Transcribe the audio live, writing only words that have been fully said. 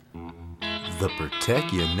The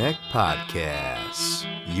Protect Your Neck Podcast,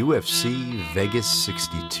 UFC Vegas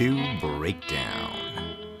 62 breakdown,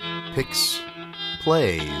 picks,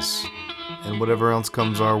 plays, and whatever else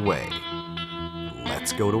comes our way.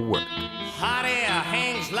 Let's go to work. Hot air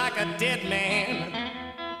hangs like a dead man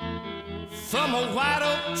from a white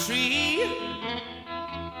oak tree.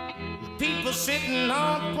 People sitting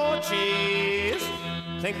on porches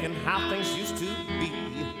thinking how things used to be.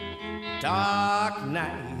 Dark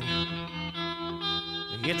night.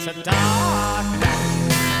 It's a dark night.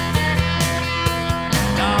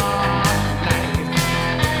 Dark night.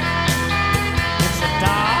 It's a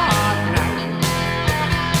dark night.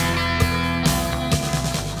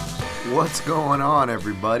 What's going on,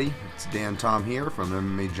 everybody? It's Dan Tom here from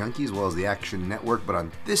MMA Junkie as well as the Action Network. But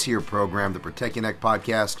on this here program, the Protect Your Neck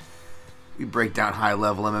Podcast, we break down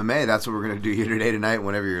high-level MMA. That's what we're going to do here today, tonight,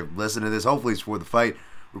 whenever you're listening to this. Hopefully it's for the fight.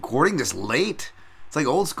 Recording this late. It's like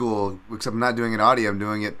old school, except I'm not doing it audio. I'm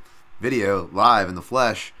doing it video, live, in the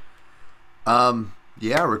flesh.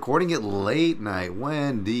 Recording it late night.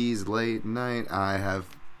 Wendy's late night. I have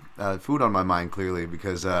food on my mind, clearly,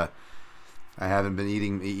 because I haven't been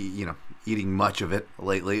eating much of it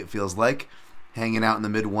lately, it feels like. Hanging out in the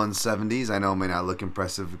mid-170s. I know it may not look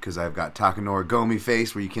impressive because I've got Takanori Gomi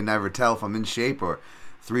face where you can never tell if I'm in shape or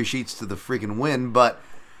 3 sheets to the freaking wind. But,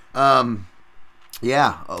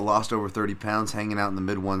 I lost over 30 pounds hanging out in the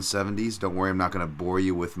mid-170s. Don't worry, I'm not going to bore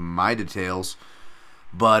you with my details.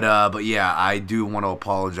 But I do want to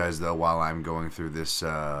apologize, though, while I'm going through this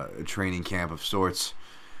training camp of sorts,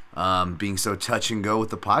 being so touch and go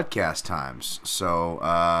with the podcast times. So,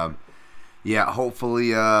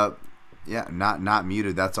 hopefully... not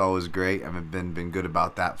muted. That's always great. I've been good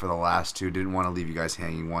about that for the last 2. Didn't want to leave you guys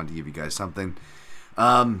hanging. Wanted to give you guys something.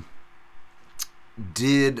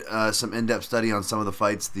 Did some in-depth study on some of the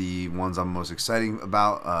fights, the ones I'm most excited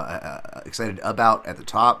about at the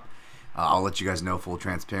top. I'll let you guys know, full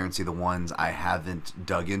transparency, the ones I haven't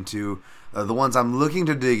dug into, the ones I'm looking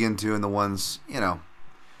to dig into, and the ones,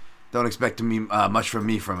 don't expect much from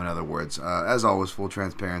me, in other words. As always, full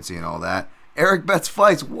transparency and all that. Eric Betts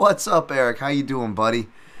Fights. What's up, Eric? How you doing, buddy?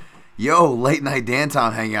 Yo, late night Dan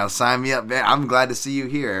Tom hangout. Sign me up, man. I'm glad to see you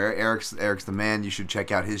here. Eric's the man. You should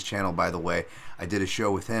check out his channel, by the way. I did a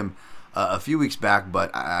show with him a few weeks back, but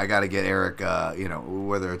I got to get Eric,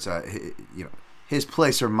 whether it's his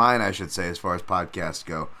place or mine, I should say, as far as podcasts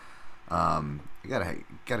go. I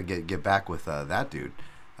gotta get back with that dude.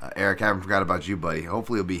 Eric, I haven't forgot about you, buddy.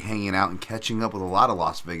 Hopefully you'll be hanging out and catching up with a lot of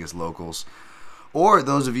Las Vegas locals. Or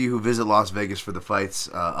those of you who visit Las Vegas for the fights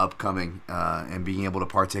upcoming and being able to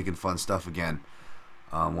partake in fun stuff again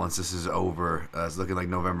once this is over. It's looking like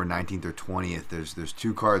November 19th or 20th. There's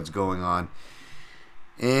 2 cards going on.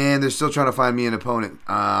 And they're still trying to find me an opponent.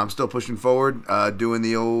 I'm still pushing forward, doing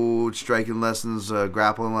the old striking lessons,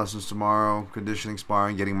 grappling lessons tomorrow, conditioning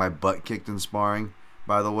sparring, getting my butt kicked in sparring,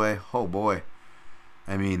 by the way. Oh, boy.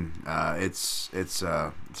 I mean, it's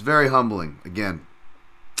very humbling. Again,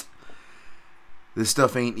 this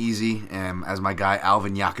stuff ain't easy, and as my guy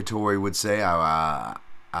Alvin Yakitori would say, to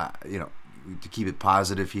keep it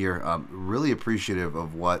positive here, really appreciative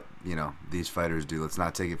of what these fighters do. Let's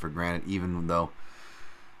not take it for granted, even though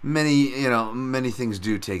many things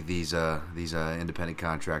do take these independent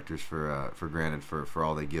contractors for granted for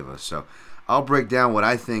all they give us. So I'll break down what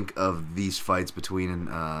I think of these fights between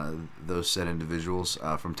those said individuals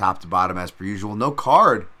from top to bottom as per usual. No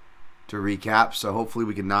card to recap, so hopefully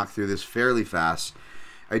we can knock through this fairly fast.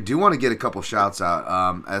 I do want to get a couple shouts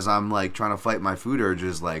out as I'm trying to fight my food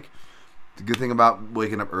urges. The good thing about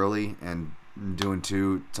waking up early and doing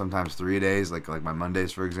 2, sometimes 3 a days, like my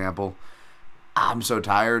Mondays, for example, I'm so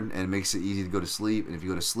tired and it makes it easy to go to sleep. And if you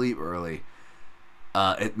go to sleep early,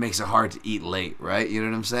 it makes it hard to eat late, right? You know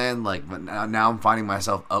what I'm saying? But now I'm finding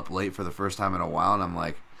myself up late for the first time in a while, and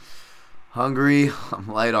I'm hungry, I'm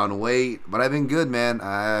light on weight, but I've been good, man.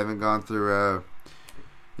 I haven't gone through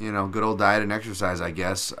good old diet and exercise, I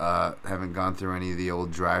guess. Haven't gone through any of the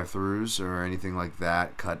old drive-thrus or anything like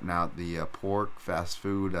that, cutting out the pork, fast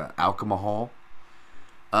food, alcohol.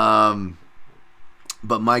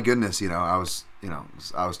 But my goodness, I was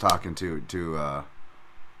talking to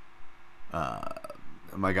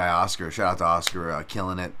my guy Oscar. Shout out to Oscar,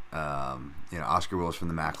 killing it. Oscar Willis from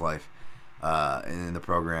the Mac Life. In the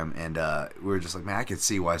program, and we were just like, man, I could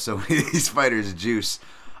see why so many of these fighters juice.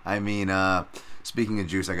 I mean, speaking of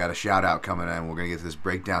juice, I got a shout out coming in. We're gonna get to this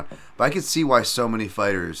breakdown, but I could see why so many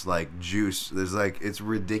fighters juice. There's it's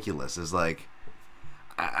ridiculous. It's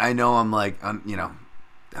I know I'm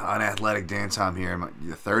unathletic Dan Tom here. I'm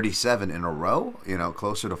 37 in a row.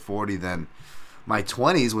 Closer to 40 than my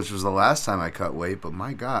 20s, which was the last time I cut weight. But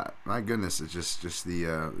my goodness, it's just the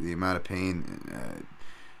amount of pain,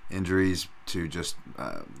 injuries to just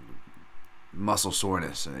muscle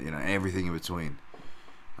soreness, everything in between.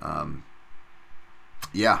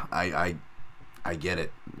 Yeah, I get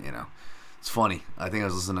it. It's funny. I think I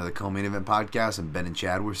was listening to the Co-Main Event podcast, and Ben and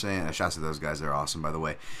Chad were saying, shout out to those guys, they're awesome, by the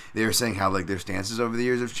way. They were saying how like their stances over the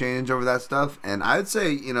years have changed over that stuff, and I would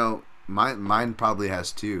say, mine probably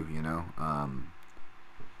has too.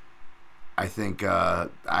 I think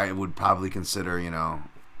I would probably consider,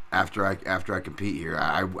 after I compete here,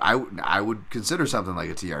 I would consider something like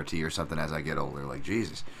a TRT or something as I get older. Like,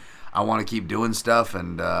 Jesus, I want to keep doing stuff,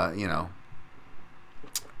 and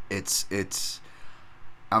it's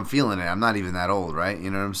I'm feeling it. I'm not even that old, right? You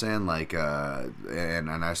know what I'm saying? Like, and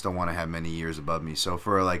I still want to have many years above me. So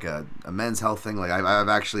for like a men's health thing, like I've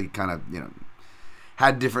actually kind of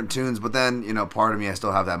had different tunes, but then part of me, I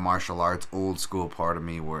still have that martial arts old school part of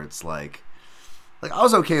me where it's like I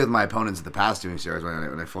was okay with my opponents in the past doing steroids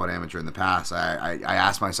when I fought amateur in the past. I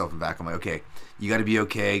asked myself in back, I'm like, okay, you got to be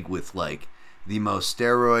okay with like the most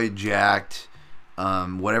steroid jacked,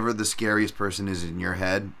 whatever the scariest person is in your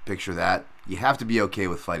head. Picture that. You have to be okay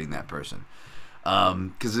with fighting that person.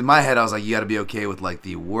 Because in my head, I was like, you got to be okay with like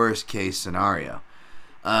the worst case scenario.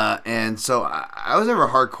 And so I was never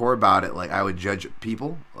hardcore about it. Like I would judge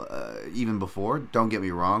people even before. Don't get me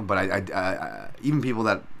wrong, but I even people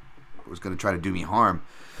that was going to try to do me harm.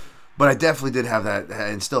 But I definitely did have that,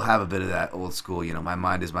 and still have a bit of that old school. My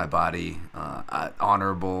mind is my body,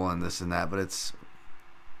 honorable, and this and that. But it's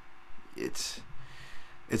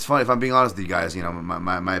funny, if I'm being honest with you guys,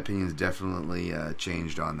 my opinion's definitely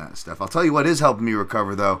changed on that stuff. I'll tell you what is helping me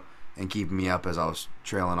recover, though, and keeping me up as I was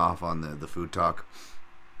trailing off on the food talk.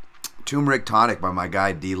 Turmeric tonic by my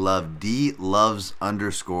guy D-Love, D-Loves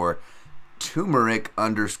 _ turmeric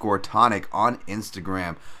 _ tonic on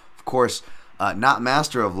Instagram. Of course, not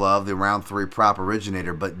Master of Love, the Round 3 prop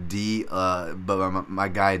originator, but my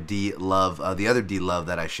guy D-Love, the other D-Love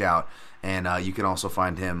that I shout. And you can also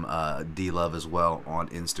find him, D-Love, as well on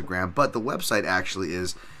Instagram. But the website actually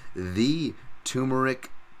is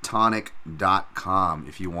theturmerictonic.com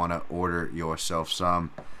if you want to order yourself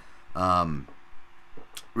some.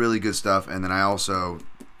 Really good stuff. And then I also,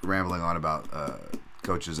 rambling on about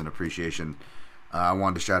coaches and appreciation, I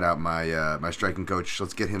wanted to shout out my my striking coach.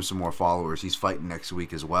 Let's get him some more followers. He's fighting next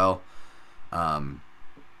week as well.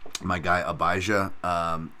 My guy Abijah.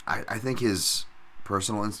 I think his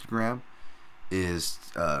personal Instagram is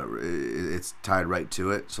it's tied right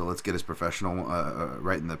to it, so let's get his professional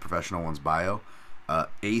right in the professional one's bio.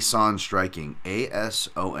 Ason Striking,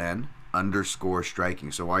 ASON _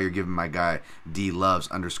 striking. So while you're giving my guy D-Loves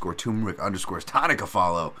 _ turmeric _ tonic a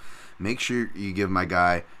follow, make sure you give my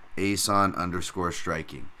guy Ason _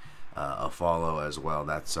 striking a follow as well.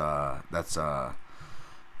 That's my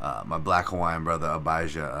Black Hawaiian brother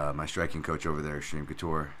Abijah, my striking coach over there at Extreme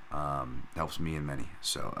Couture, helps me and many.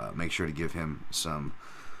 So make sure to give him some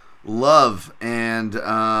love. And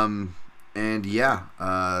yeah,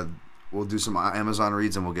 we'll do some Amazon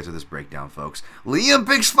reads and we'll get to this breakdown, folks. Liam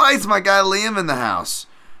Picks Fights, my guy Liam in the house.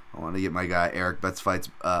 I want to get my guy Eric Betts Fights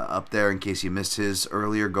up there in case you missed his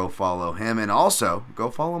earlier. Go follow him, and also go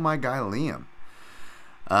follow my guy Liam.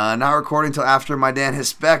 Not recording till after my Dan his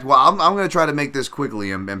spec. Well, I'm going to try to make this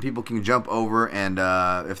quickly, and people can jump over, and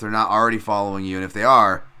if they're not already following you, and if they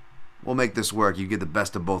are, we'll make this work. You get the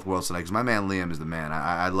best of both worlds tonight, because my man Liam is the man.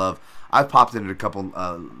 I've popped into a couple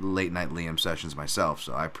late night Liam sessions myself,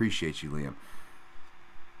 so I appreciate you, Liam.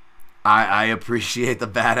 I appreciate the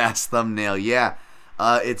badass thumbnail. Yeah,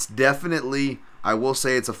 it's definitely, I will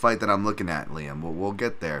say it's a fight that I'm looking at, Liam. We'll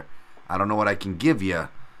get there. I don't know what I can give you,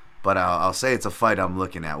 but I'll say it's a fight I'm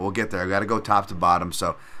looking at. We'll get there. I got to go top to bottom.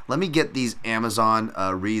 So let me get these Amazon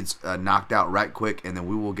reads knocked out right quick, and then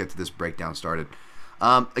we will get to this breakdown started.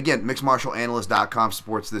 Again, mixedmartialanalyst.com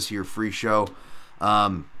supports this here free show.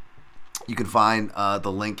 You can find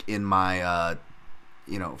the link in my,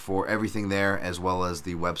 for everything there, as well as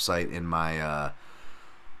the website in my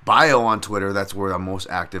bio on Twitter. That's where I'm most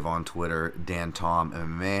active on Twitter, Dan Tom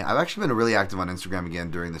MMA. I've actually been really active on Instagram again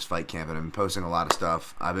during this fight camp, and I've been posting a lot of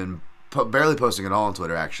stuff. I've been barely posting at all on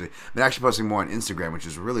Twitter, actually. I've been actually posting more on Instagram, which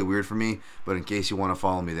is really weird for me, but in case you want to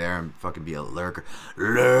follow me there and fucking be a lurker,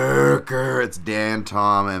 it's Dan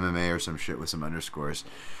Tom MMA or some shit with some underscores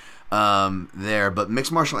there. But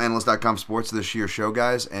mixedmartialanalyst.com supports this year's show,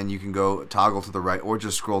 guys, and you can go toggle to the right or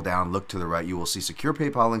just scroll down, look to the right. You will see secure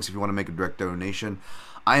PayPal links if you want to make a direct donation.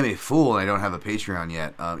 I am a fool and I don't have a Patreon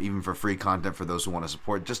yet, even for free content for those who want to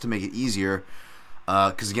support, just to make it easier.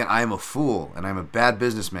 Because, again, I am a fool and I'm a bad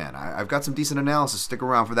businessman. I've got some decent analysis. Stick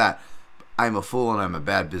around for that. I'm a fool and I'm a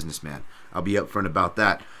bad businessman. I'll be upfront about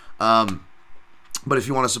that. But if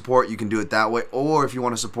you want to support, you can do it that way. Or if you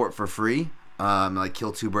want to support for free, like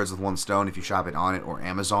kill two birds with one stone if you shop it on it or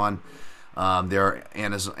Amazon. There are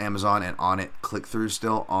Amazon and On It click-throughs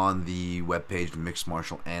still on the webpage,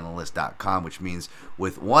 mixedmartialanalyst.com, which means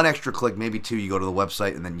with one extra click, maybe two, you go to the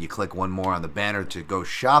website and then you click one more on the banner to go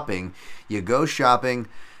shopping. You go shopping,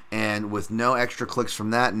 and with no extra clicks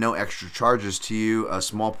from that, no extra charges to you, a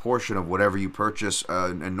small portion of whatever you purchase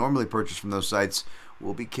and normally purchase from those sites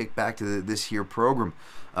will be kicked back to this here program,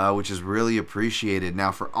 which is really appreciated.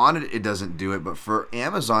 Now, for On It, it doesn't do it, but for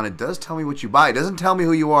Amazon, it does tell me what you buy. It doesn't tell me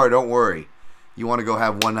who you are. Don't worry. You want to go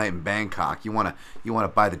have one night in Bangkok. You want to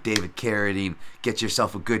buy the David Carradine, get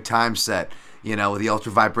yourself a good time set. You know, with the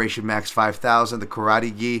Ultra Vibration Max 5000, the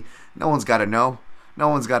Karate Gi. No one's got to know. No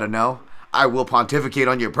one's got to know. I will pontificate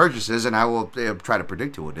on your purchases, and I will try to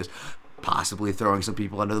predict who it is, possibly throwing some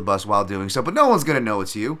people under the bus while doing so, but no one's going to know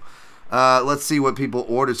it's you. Let's see what people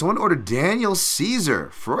ordered. Someone ordered Daniel Caesar,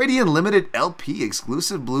 Freudian Limited LP,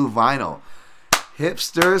 exclusive blue vinyl.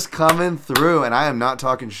 Hipsters coming through, and I am not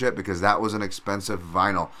talking shit because that was an expensive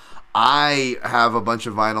vinyl. I have a bunch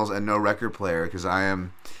of vinyls and no record player because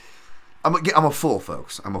I'm a fool,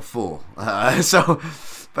 folks. I'm a fool.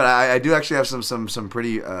 But I do actually have some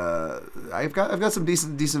pretty. I've got some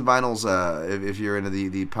decent vinyls. If you're into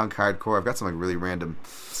the punk hardcore, I've got some like really random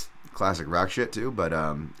classic rock shit too, but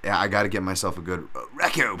yeah, I got to get myself a good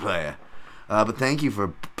record player. But thank you for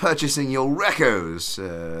purchasing your records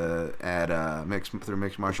through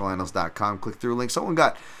mixedmartialanalyst.com. Click through link. Someone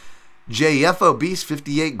got JFO Beast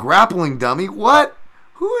 58 grappling dummy. What?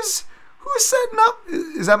 Who's setting up?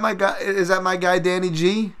 Is that my guy? Is that my guy Danny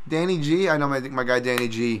G? Danny G. I know my guy Danny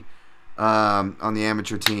G. On the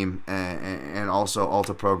amateur team and also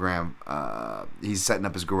Alta program. He's setting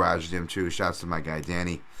up his garage gym too. Shouts to my guy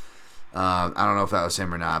Danny. I don't know if that was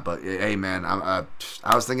him or not, but hey, man, I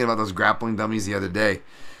was thinking about those grappling dummies the other day.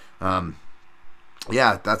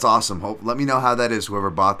 Yeah, that's awesome. Let me know how that is. Whoever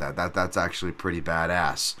bought that's actually pretty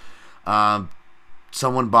badass.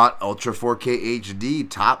 Someone bought Ultra 4K HD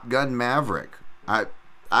Top Gun Maverick. I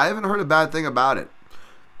haven't heard a bad thing about it.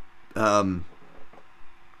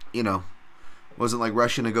 You know, wasn't like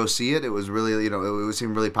rushing to go see it. It was really, it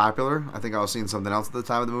seemed really popular. I think I was seeing something else at the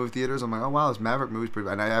time of the movie theaters. I'm like, oh wow, this Maverick movie's pretty,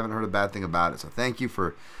 and I haven't heard a bad thing about it. So thank you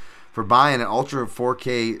for buying an Ultra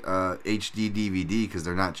 4K HD DVD because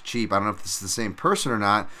they're not cheap. I don't know if this is the same person or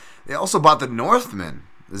not. They also bought The Northman.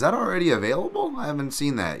 Is that already available? I haven't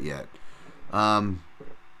seen that yet. I've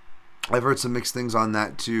heard some mixed things on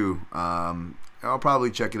that too. I'll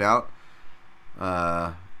probably check it out.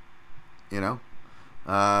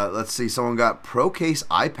 Let's see. Someone got ProCase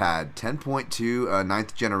iPad 10.2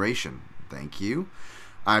 9th generation. Thank you.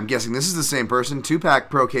 I'm guessing this is the same person.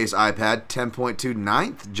 2-pack ProCase iPad 10.2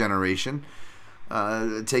 9th generation.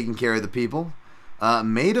 Taking care of the people.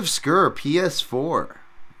 Made of Skur PS4.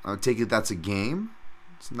 I take it that's a game.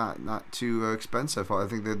 It's not too expensive. I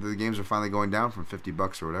think that the games are finally going down from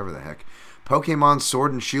 $50 or whatever the heck. Pokemon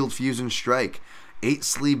Sword and Shield Fusion Strike. 8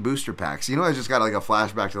 sleeve booster packs. I just got like a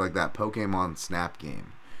flashback to like that Pokemon Snap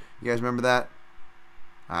game. You guys remember that?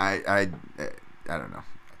 I don't know.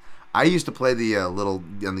 I used to play the little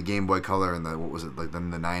on the Game Boy Color and what was it like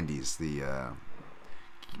in the 90s?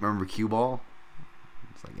 Remember Cue Ball?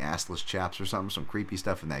 It's like assless chaps or something. Some creepy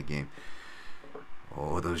stuff in that game.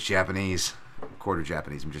 Oh, those Japanese. Quarter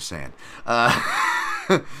Japanese, I'm just saying.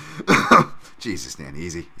 Jesus, Dan,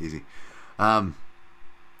 easy.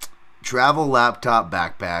 Travel laptop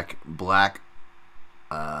backpack, black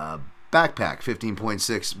backpack,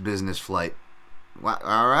 15.6 business flight.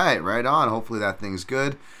 All right on. Hopefully that thing's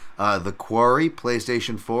good. The Quarry,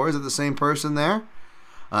 PlayStation 4. Is it the same person there?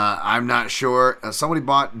 I'm not sure. Somebody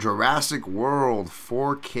bought Jurassic World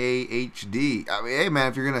 4K HD. I mean, hey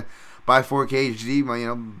man, if you're gonna buy 4K HD,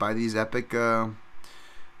 buy these epic,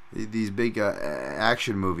 these big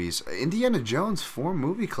action movies. Indiana Jones 4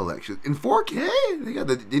 movie collection in 4K. They got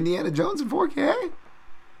the Indiana Jones in 4K.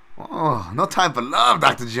 Oh, no time for love,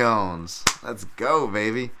 Dr. Jones. Let's go,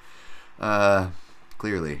 baby.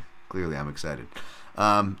 Clearly, I'm excited.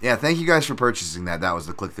 Yeah, thank you guys for purchasing that. That was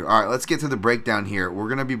the click through. All right, let's get to the breakdown here. We're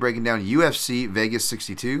gonna be breaking down UFC Vegas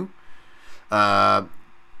 62.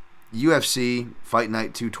 UFC Fight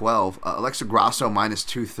Night 212. Alexa Grasso minus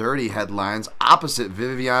 230 headlines opposite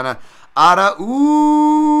Viviana Araujo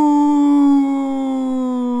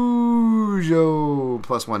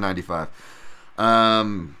plus 195.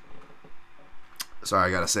 Sorry,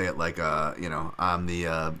 I gotta say it like I'm the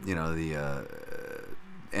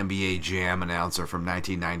NBA Jam announcer from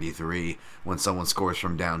 1993 when someone scores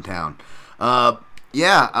from downtown.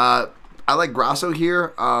 I like Grasso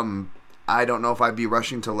here. I don't know if I'd be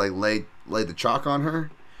rushing to like lay the chalk on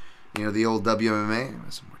her. You know, the old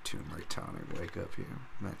WMMA. Some more turmeric tonic. Wake up here.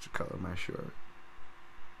 Match the color of my shirt.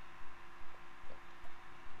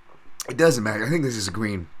 It doesn't matter. I think this is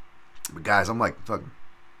green. But guys, I'm like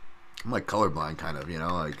colorblind kind of, you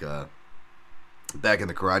know, like back in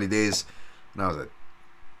the karate days when I was a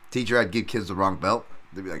teacher, I'd give kids the wrong belt.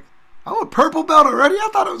 They'd be like, "Oh, a purple belt already? I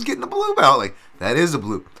thought I was getting a blue belt." Like, that is a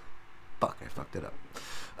blue. Fuck, I fucked it up.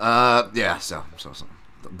 Yeah, so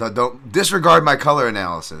don't disregard my color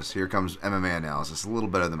analysis. Here comes MMA analysis. A little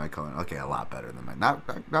better than my color. Okay, a lot better than my not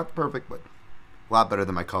perfect, but a lot better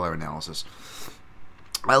than my color analysis.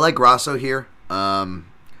 I like Grasso here.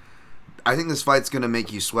 I think this fight's going to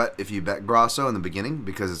make you sweat if you bet Grasso in the beginning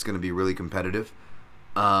because it's going to be really competitive.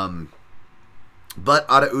 But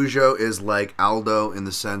Araujo is like Aldo in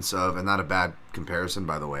the sense of, and not a bad comparison,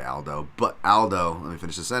 by the way, Aldo, but Aldo, let me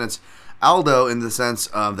finish the sentence, Aldo in the sense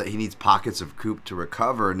of that he needs pockets of coop to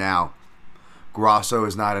recover. Now, Grasso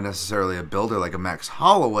is not necessarily a builder like a Max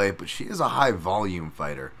Holloway, but she is a high-volume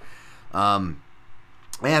fighter. And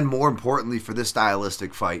more importantly for this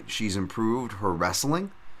stylistic fight, she's improved her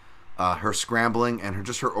wrestling, her scrambling, and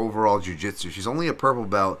her overall jiu-jitsu. She's only a purple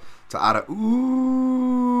belt to Araujo's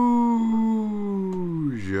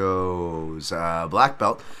black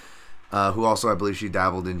belt, who also, I believe, she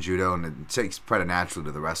dabbled in judo, and it takes preternaturally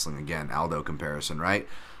to the wrestling. Again, Aldo comparison, right?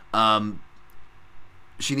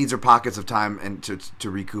 She needs her pockets of time and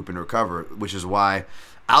to recoup and recover, which is why,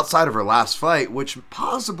 outside of her last fight, which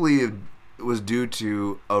possibly was due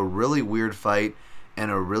to a really weird fight and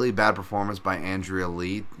a really bad performance by Andrea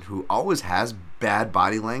Lee, who always has bad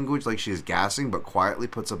body language, like she's gassing, but quietly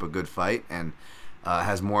puts up a good fight and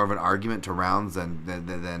has more of an argument to rounds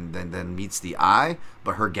than meets the eye.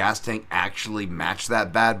 But her gas tank actually matched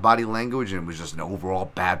that bad body language, and it was just an overall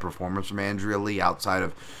bad performance from Andrea Lee outside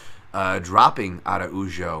of dropping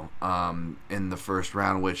Araujo in the first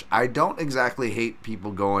round, which I don't exactly hate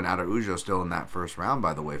people going Araujo still in that first round,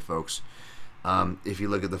 by the way, folks. If you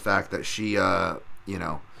look at the fact that she, at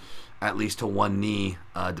least to one knee,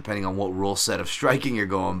 depending on what rule set of striking you're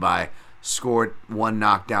going by, scored one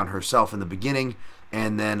knockdown herself in the beginning,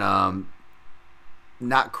 and then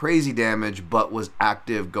not crazy damage, but was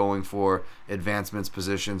active going for advancements,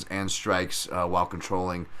 positions, and strikes while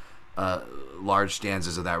controlling large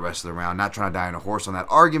stanzas of that rest of the round. Not trying to die on a horse on that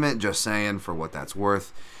argument, just saying for what that's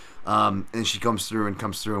worth. And she comes through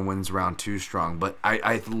and wins round 2 strong. But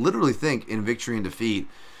I literally think in victory and defeat,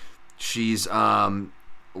 she's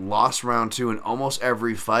lost round 2 in almost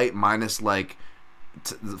every fight, minus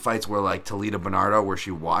the fights where like Toledo Bernardo, where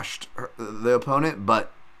she washed the opponent,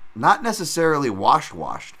 but not necessarily washed.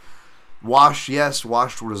 Washed, yes.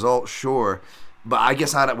 Washed result, sure. But I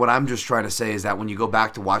guess what I'm just trying to say is that when you go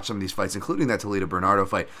back to watch some of these fights, including that Toledo Bernardo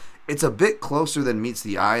fight, it's a bit closer than meets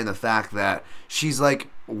the eye in the fact that she's like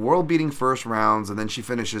world-beating first rounds, and then she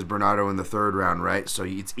finishes Bernardo in the third round, right? So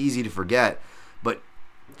it's easy to forget. But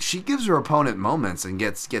she gives her opponent moments and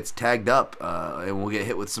gets tagged up and will get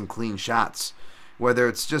hit with some clean shots. Whether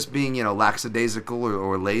it's just being, lackadaisical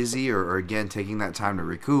or lazy or again, taking that time to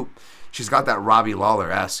recoup. She's got that Robbie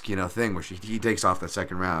Lawler-esque, thing where he takes off that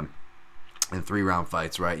second round in 3-round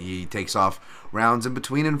fights, right? He takes off rounds in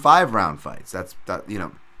between in 5-round fights. That.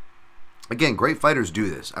 Again, great fighters do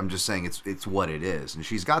this. I'm just saying it's what it is, and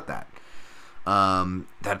she's got that.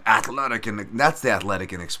 That athletic, and that's the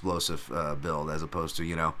athletic and explosive build, as opposed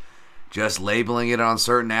to just labeling it on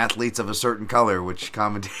certain athletes of a certain color, which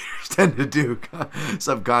commentators tend to do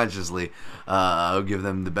subconsciously. I'll give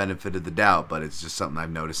them the benefit of the doubt, but it's just something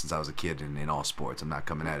I've noticed since I was a kid in all sports. I'm not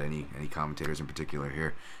coming at any commentators in particular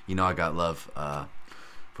here. I got love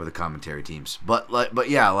for the commentary teams, but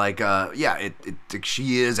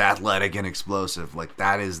she is athletic and explosive. Like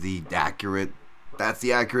that's the accurate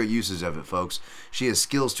usage of it, folks. She has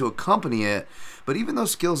skills to accompany it, but even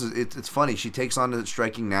those skills, it's funny. She takes on to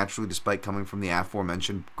striking naturally, despite coming from the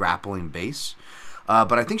aforementioned grappling base.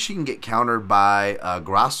 But I think she can get countered by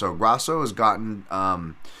Grasso. Grasso has gotten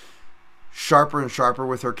sharper and sharper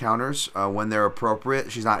with her counters when they're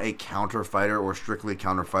appropriate. She's not a counter fighter or strictly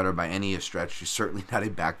counter fighter by any stretch. She's certainly not a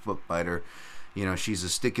back foot fighter. She's a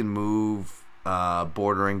stick and move,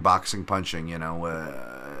 bordering boxing punching,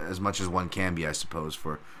 as much as one can be, I suppose,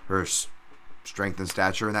 for her strength and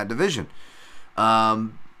stature in that division.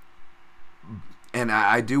 And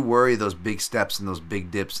I do worry those big steps and those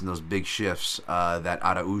big dips and those big shifts that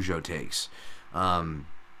Araujo takes.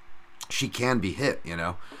 She can be hit,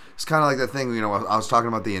 It's kind of like that thing, I was talking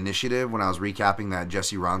about the initiative when I was recapping that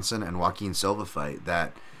Jesse Ronson and Joaquin Silva fight,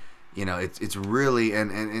 that, it's really,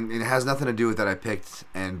 and it has nothing to do with that I picked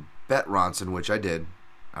and bet Ronson, which I did,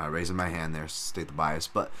 raising my hand there, state the bias,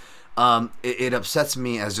 but it upsets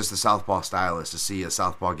me as just a southpaw stylist to see a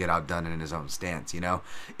southpaw get outdone in his own stance.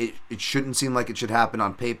 It shouldn't seem like it should happen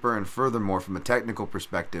on paper, and furthermore, from a technical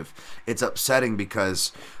perspective, it's upsetting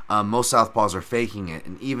because most southpaws are faking it,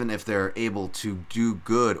 and even if they're able to do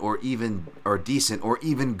good or decent or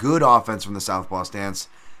even good offense from the southpaw stance,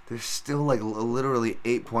 there's still like literally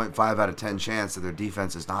 8.5 out of 10 chance that their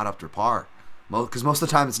defense is not up to par, because most of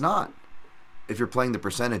the time it's not. If you're playing the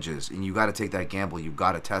percentages and you got to take that gamble, you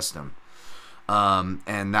got to test them.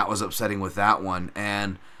 And that was upsetting with that one.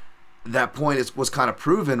 And that point was kind of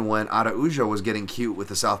proven when Araujo was getting cute with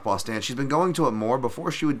the southpaw stance. She's been going to it more.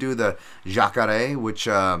 Before she would do the jacare, which,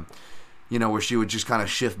 where she would just kind of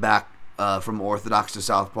shift back from orthodox to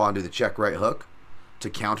southpaw and do the check right hook to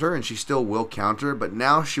counter. And she still will counter, but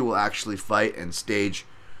now she will actually fight and stage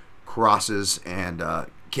crosses and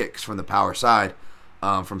kicks from the power side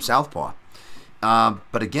from southpaw.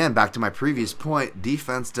 But again, back to my previous point,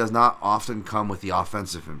 defense does not often come with the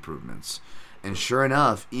offensive improvements. And sure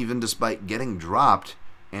enough, even despite getting dropped,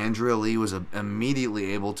 Andrea Lee was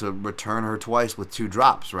immediately able to return her twice with 2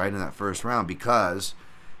 drops, right, in that first round, because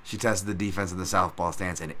she tested the defense in the southpaw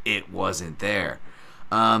stance and it wasn't there.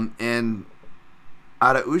 And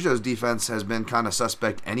Araujo's defense has been kind of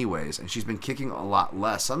suspect anyways, and she's been kicking a lot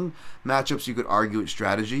less. Some matchups you could argue it's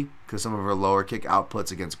strategy, because some of her lower kick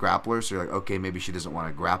outputs against grapplers, so you're like, okay, maybe she doesn't want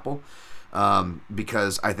to grapple,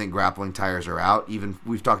 because I think grappling tires are out. Even,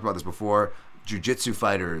 we've talked about this before, jiu-jitsu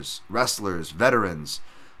fighters, wrestlers, veterans,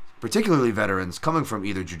 particularly veterans coming from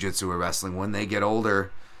either jiu-jitsu or wrestling, when they get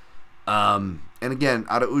older, and again,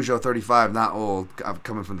 Araujo, 35, not old. I'm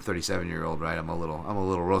coming from the 37-year-old, right? I'm a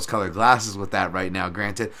little rose-colored glasses with that right now,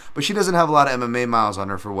 granted. But she doesn't have a lot of MMA miles on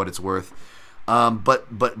her, for what it's worth.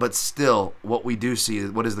 But still, what we do see,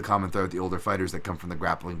 what is the common thread with the older fighters that come from the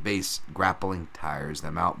grappling base? Grappling tires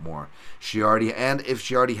them out more. If she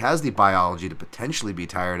already has the biology to potentially be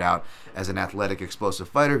tired out as an athletic, explosive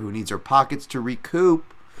fighter who needs her pockets to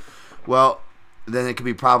recoup, well, then it could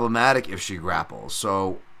be problematic if she grapples.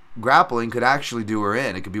 So grappling could actually do her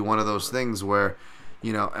in. It could be one of those things where,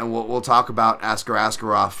 and we'll talk about Askar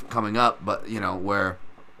Askarov coming up, but where,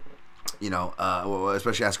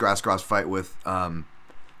 especially Askar Askarov's fight with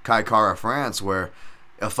Kai Kara France, where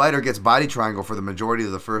a fighter gets body triangle for the majority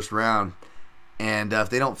of the first round, and if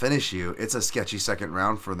they don't finish you, it's a sketchy second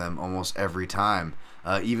round for them almost every time.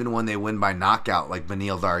 Even when they win by knockout, like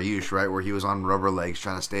Beneil Dariush, right, where he was on rubber legs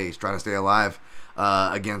trying to stay alive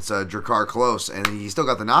against Drakkar Klose, and he still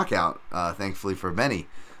got the knockout, thankfully for Benny.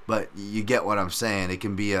 But you get what I'm saying. It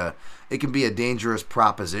can be a dangerous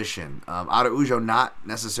proposition. Araujo, not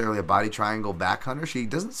necessarily a body triangle back hunter. She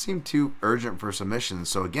doesn't seem too urgent for submissions.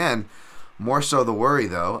 So again, more so the worry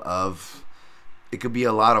though of it could be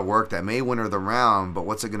a lot of work that may win her the round, but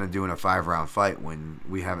what's it going to do in a 5-round fight when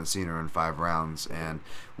we haven't seen her in 5 rounds? And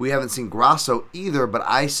we haven't seen Grasso either, but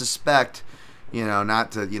I suspect,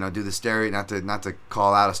 not to, do the not to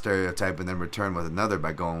call out a stereotype and then return with another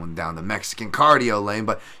by going down the Mexican cardio lane,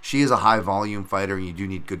 but she is a high volume fighter and you do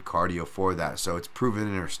need good cardio for that. So it's proven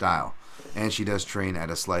in her style. And she does train at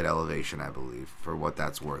a slight elevation, I believe, for what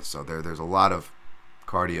that's worth. So there's a lot of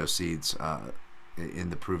cardio seeds in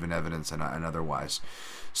the proven evidence and otherwise.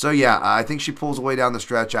 So yeah, I think she pulls away down the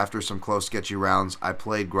stretch after some close, sketchy rounds. I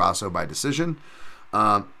played Grasso by decision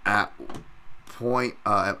at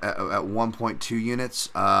 1.2 units.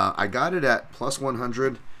 I got it at plus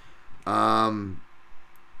 100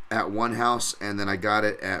 at one house, and then I got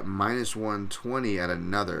it at minus 120 at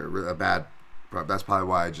another. That's probably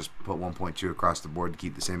why I just put 1.2 across the board to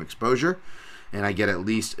keep the same exposure, and I get at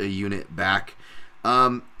least a unit back.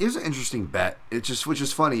 It was an interesting bet. Which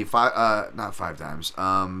is funny. Not 5 times.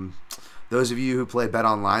 Those of you who play Bet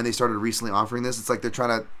Online, they started recently offering this. It's like they're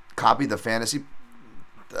trying to copy the fantasy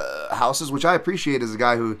houses, which I appreciate as a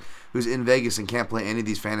guy who's in Vegas and can't play any of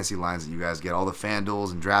these fantasy lines that you guys get. All the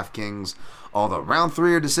FanDuels and DraftKings, all the round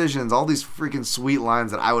 3 decisions, all these freaking sweet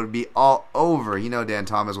lines that I would be all over. Dan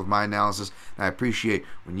Thomas with my analysis. And I appreciate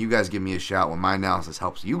when you guys give me a shout when my analysis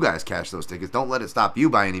helps you guys cash those tickets. Don't let it stop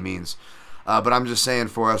you by any means. But I'm just saying,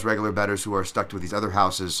 for us regular bettors who are stuck with these other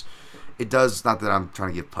houses, it does, not that I'm trying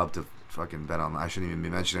to give pub to fucking Bet Online, I shouldn't even be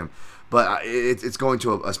mentioning him, but it's going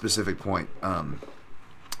to a specific point, and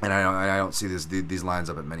I don't see these lines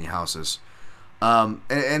up at many houses.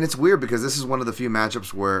 And it's weird because this is one of the few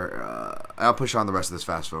matchups where I'll push on the rest of this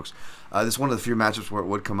fast, folks. This is one of the few matchups where it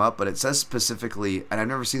would come up, but it says specifically, and I've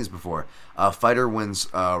never seen this before. Fighter wins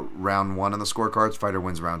round 1 on the scorecards. Fighter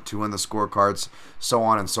wins round 2 on the scorecards, so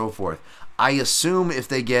on and so forth. I assume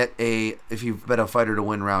if you bet a fighter to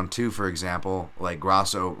win round 2, for example, like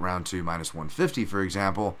Grasso round 2 minus 150, for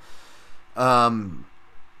example, and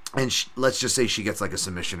let's just say she gets like a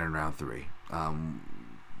submission in round 3.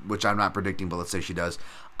 Which I'm not predicting, but let's say she does.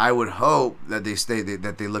 I would hope that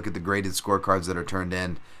they look at the graded scorecards that are turned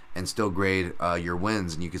in and still grade your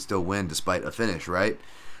wins, and you could still win despite a finish, right?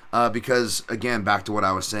 Because again, back to what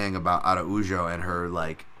I was saying about Araujo and her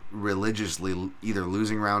like religiously either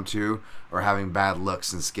losing round 2 or having bad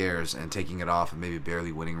looks and scares and taking it off and maybe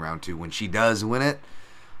barely winning round 2 when she does win it.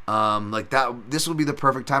 Like that, this would be the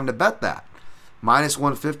perfect time to bet that. Minus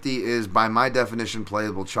 150 is by my definition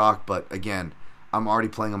playable chalk, but again, I'm already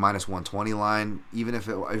playing a minus 120 line, even if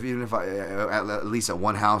I at least at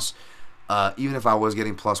one house, even if I was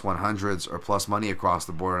getting plus 100s or plus money across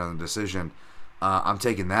the board on the decision, I'm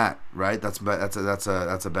taking that, right? That's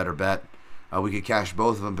a better bet. We could cash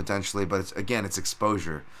both of them potentially, but it's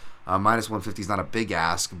exposure. Minus 150 is not a big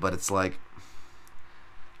ask, but it's like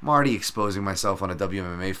I'm already exposing myself on a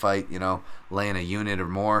WMMA fight, laying a unit or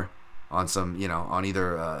more on some, on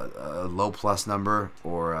either a low plus number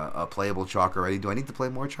or a playable chalk already. Do I need to play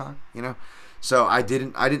more chalk? So I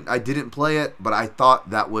didn't play it, but I thought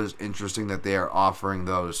that was interesting that they are offering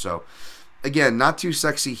those. So again, not too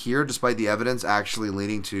sexy here, despite the evidence actually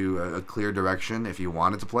leading to a clear direction if you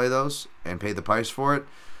wanted to play those and pay the price for it.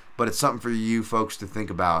 But it's something for you folks to think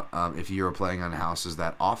about if you're playing on houses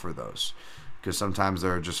that offer those, because sometimes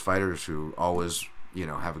there are just fighters who always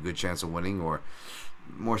have a good chance of winning, or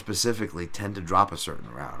more specifically tend to drop a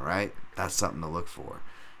certain round, right? That's something to look for,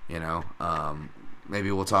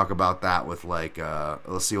 maybe we'll talk about that with like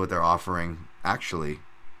let's see what they're offering actually.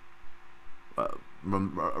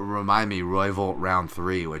 Remind me, Royval round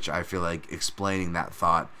 3, which I feel like explaining that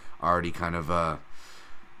thought already kind of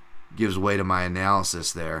gives way to my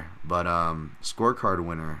analysis there. But scorecard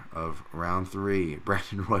winner of round 3,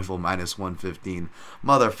 Brandon Royval minus 115.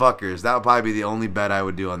 Motherfuckers, that would probably be the only bet I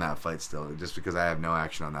would do on that fight still, just because I have no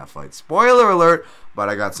action on that fight. Spoiler alert, but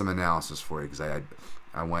I got some analysis for you because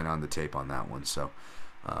I went on the tape on that one. So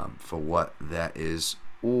for what that is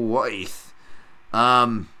worth.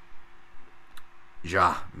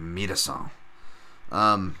 Ja Midason.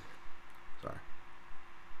 Sorry.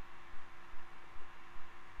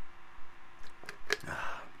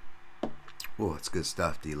 Oh, it's good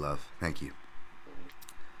stuff, D-Love. Thank you.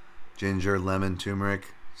 Ginger, lemon, turmeric.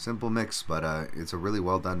 Simple mix, but it's a really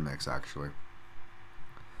well done mix, actually.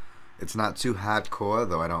 It's not too hardcore,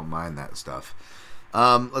 though I don't mind that stuff.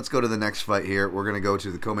 Let's go to the next fight here. We're going to go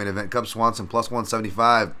to the co-main event. Cub Swanson, plus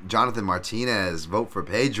 175. Jonathan Martinez, vote for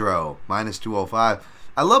Pedro, minus 205.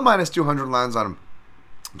 I love minus 200 lines on him.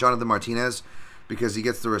 Jonathan Martinez, because he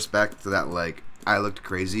gets the respect that, like, I looked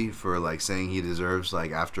crazy for, like, saying he deserves,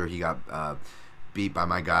 like, after he got beat by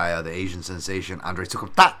my guy, the Asian sensation, Andre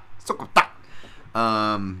Sukumtat.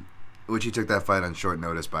 Which he took that fight on short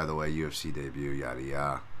notice, by the way, UFC debut, yada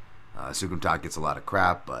yada. Sukumtat gets a lot of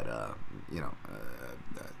crap, but,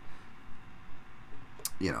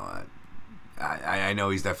 I know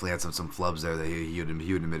he's definitely had some flubs there that he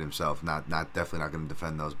would admit himself. Definitely not going to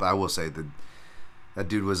defend those. But I will say that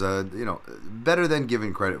dude was better than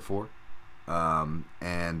given credit for.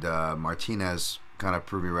 And Martinez kind of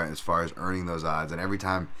proved me right as far as earning those odds. And every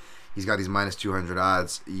time he's got these minus 200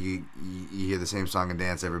 odds, you hear the same song and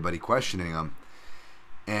dance, everybody questioning him.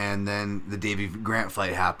 And then the Davey Grant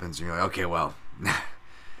fight happens, and you're like, okay, well,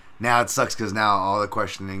 now it sucks because now all the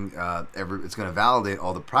questioning, it's going to validate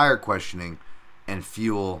all the prior questioning and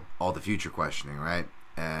fuel all the future questioning, right?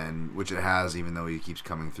 And which it has, even though he keeps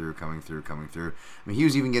coming through. I mean, he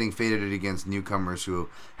was even getting faded against newcomers who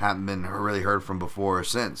haven't been really heard from before or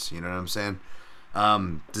since. You know what I'm saying?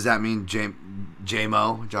 Does that mean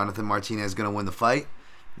J-Mo, Jonathan Martinez, is going to win the fight?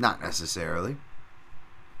 Not necessarily.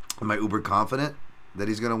 Am I uber confident that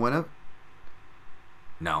he's going to win it?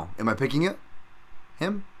 No. Am I picking it?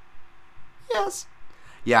 Him? Yes.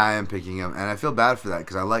 Yeah, I am picking him, and I feel bad for that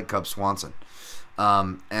because I like Cub Swanson.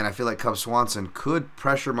 And I feel like Cub Swanson could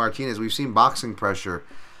pressure Martinez. We've seen boxing pressure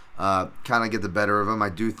kind of get the better of him. I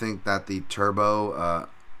do think that the turbo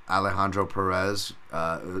Alejandro Perez,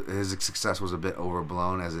 his success was a bit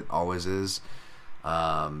overblown, as it always is.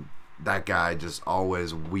 That guy just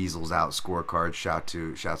always weasels out scorecards. Shouts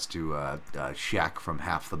to Shaq from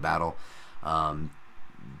Half the Battle.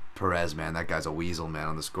 Perez, man, that guy's a weasel, man,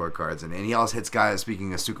 on the scorecards. And he also hits guys,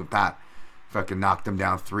 speaking of Sukumtat, fucking knocked him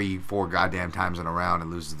down 3-4 goddamn times in a round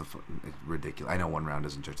and loses it's ridiculous. I know one round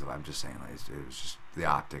isn't judged. I'm just saying, like, it was just the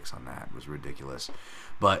optics on that was ridiculous.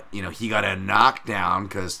 But he got a knockdown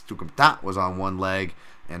because Tukumta was on one leg,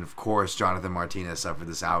 and of course Jonathan Martinez suffered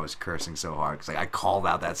this. I was cursing so hard because I called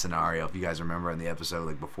out that scenario. If you guys remember in the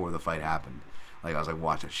episode, before the fight happened, I was like,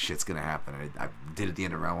 watch, that shit's gonna happen. And I did at the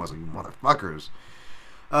end of the round. I was like, motherfuckers.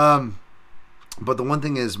 But the one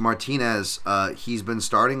thing is, Martinez, he's been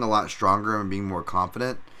starting a lot stronger and being more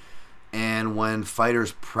confident. And when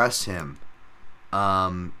fighters press him,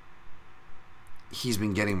 he's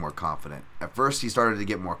been getting more confident. At first, he started to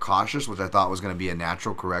get more cautious, which I thought was going to be a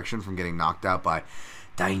natural correction from getting knocked out by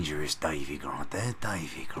dangerous Davey Grant.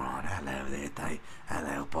 Hello there,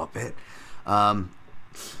 hello, puppet.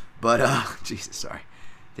 Jesus, sorry.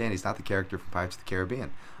 Danny's not the character from Pirates of the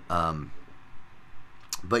Caribbean.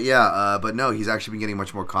 But no, he's actually been getting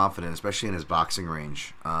much more confident, especially in his boxing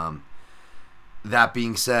range. That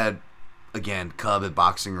being said, again, Cub at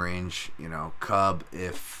boxing range, Cub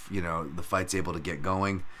if, the fight's able to get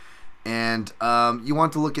going. And you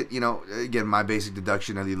want to look at, again, my basic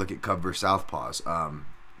deduction, you look at Cub versus Southpaws.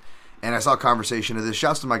 And I saw a conversation of this.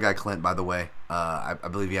 Shouts to my guy Clint, by the way. I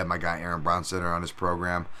believe he had my guy Aaron Bronstetter on his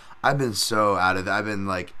program. I've been so out of it. I've been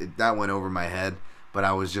that went over my head. But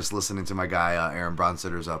I was just listening to my guy Aaron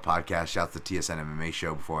Bronstetter's podcast. Shouts to the TSN MMA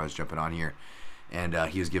show before I was jumping on here. And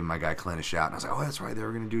he was giving my guy Clint a shout. And I was like, oh, that's right. They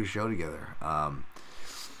were going to do a show together. I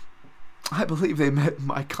believe they met in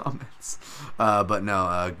my comments. But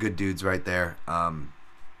no, good dudes right there.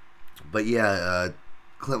 But yeah,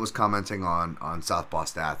 Clint was commenting on Southpaw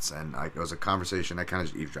stats. And it was a conversation. I kind of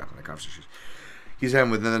just eavesdropped on that conversation. He's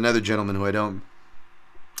having with another gentleman who I don't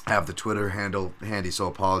have the Twitter handle handy, so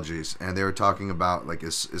apologies. And they were talking about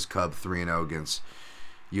is Cub 3-0 against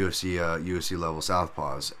UFC level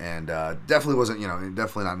Southpaws, and definitely wasn't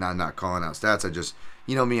definitely not calling out stats. I just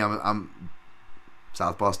me, I'm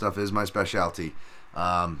Southpaw stuff is my specialty,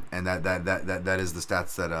 and that is the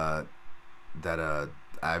stats that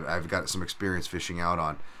I've got some experience fishing out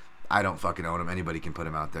on. I don't fucking own them. Anybody can put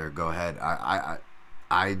them out there. Go ahead. I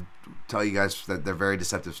tell you guys that they're very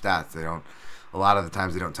deceptive stats. They don't. A lot of the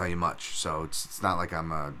times they don't tell you much, so it's not like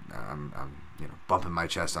I'm bumping my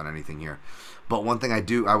chest on anything here. But one thing I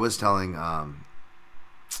was telling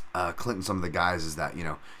Clinton, some of the guys, is that you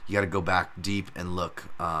got to go back deep and look,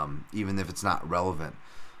 even if it's not relevant.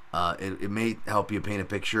 It may help you paint a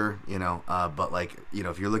picture, but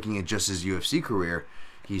if you're looking at just his UFC career,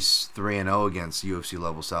 he's 3-0 against UFC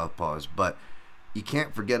level Southpaws, but you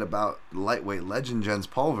can't forget about lightweight legend Jens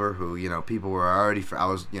Pulver, who people were already. I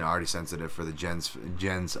was already sensitive for the Jens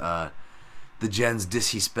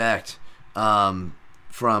disrespect from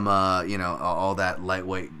all that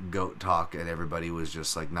lightweight goat talk, and everybody was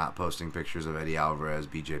just not posting pictures of Eddie Alvarez,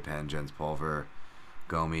 BJ Penn, Jens Pulver,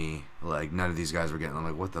 Gomi. None of these guys were getting. I'm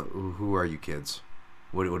like, what the? Who are you kids?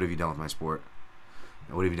 What have you done with my sport?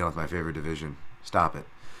 What have you done with my favorite division? Stop it.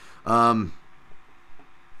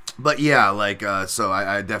 But yeah, so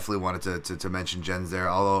I definitely wanted to mention Jens there,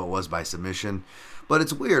 although it was by submission. But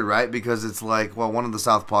it's weird, right? Because it's one of the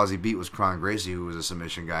Southpaws he beat was Kron Gracie, who was a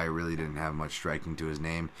submission guy who really didn't have much striking to his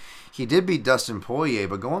name. He did beat Dustin Poirier,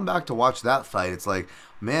 but going back to watch that fight, it's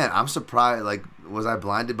man, I'm surprised. Was I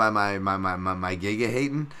blinded by my Giga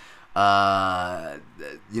hating?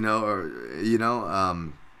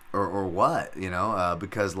 Or what?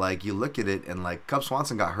 Because you look at it and Cub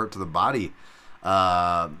Swanson got hurt to the body.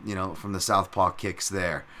 From the southpaw kicks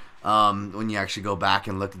there. When you actually go back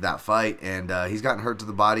and look at that fight, and he's gotten hurt to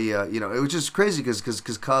the body. It was just crazy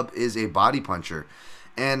because Cub is a body puncher,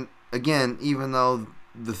 and again, even though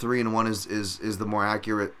the 3-1 is the more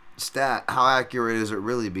accurate stat, how accurate is it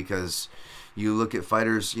really? Because you look at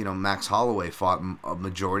fighters, Max Holloway fought a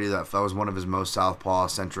majority of that. That was one of his most southpaw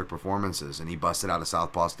centric performances, and he busted out a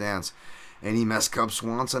southpaw stance. And he messed Cub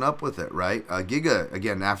Swanson up with it, right? Giga,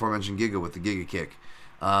 again, aforementioned Giga with the Giga kick.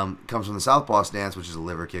 Comes from the southpaw stance, which is a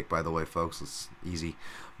liver kick, by the way, folks. It's easy.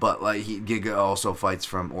 But Giga also fights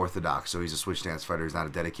from orthodox, so he's a switch stance fighter. He's not a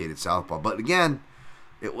dedicated southpaw. But again,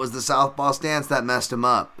 it was the southpaw stance that messed him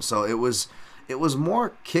up. So it was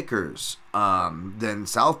more kickers than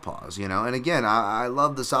southpaws, And again, I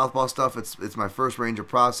love the southpaw stuff. It's my first range of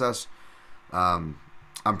process.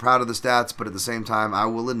 I'm proud of the stats, but at the same time, I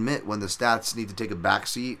will admit when the stats need to take a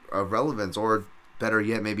backseat of relevance, or better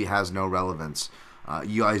yet, maybe has no relevance.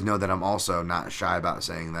 You guys know that I'm also not shy about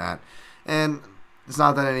saying that. And it's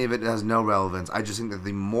not that any of it has no relevance. I just think that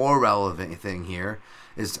the more relevant thing here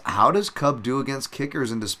is how does Cub do against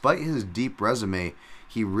kickers? And despite his deep resume,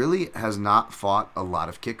 he really has not fought a lot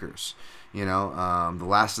of kickers. The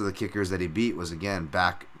last of the kickers that he beat was, again,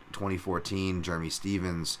 back 2014, Jeremy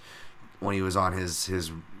Stevens, when he was on his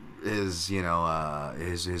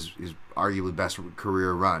arguably best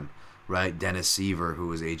career run, right? Dennis Seaver, who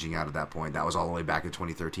was aging out at that point. That was all the way back in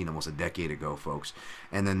 2013, almost a decade ago, folks.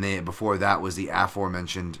 And then before that was the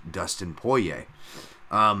aforementioned Dustin Poirier.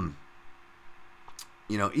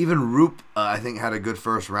 Even Roop, I think, had a good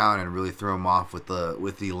first round and really threw him off with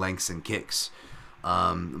the lengths and kicks.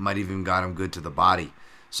 Might even got him good to the body.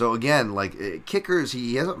 So again, like kickers,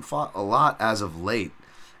 he hasn't fought a lot as of late.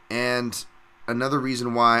 And another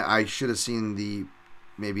reason why I should have seen the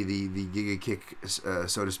Giga kick,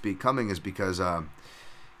 so to speak, coming is because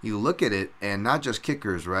you look at it, and not just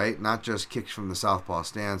kickers, right? Not just kicks from the southpaw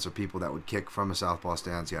stance or people that would kick from a southpaw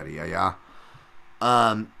stance, yada yada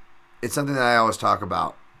yada. It's something that I always talk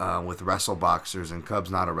about with wrestle boxers, and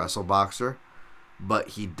Cub's not a wrestle boxer, but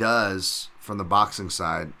he does, from the boxing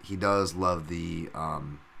side, he does love he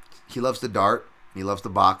loves to dart, he loves to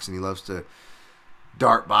box, and he loves to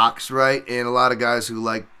dart box, right? And a lot of guys who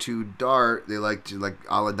like to dart, they like to, like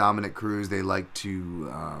a la Dominic Cruz, they like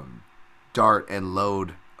to dart and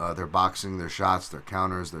load their boxing, their shots, their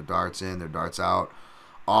counters, their darts in, their darts out,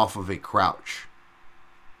 off of a crouch.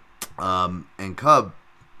 And Cub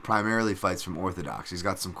primarily fights from orthodox. He's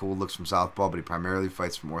got some cool looks from southpaw, but he primarily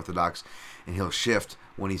fights from orthodox, and he'll shift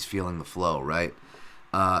when he's feeling the flow, right?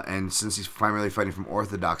 And since he's primarily fighting from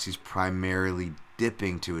orthodox, he's primarily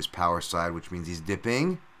dipping to his power side, which means he's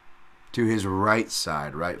dipping to his right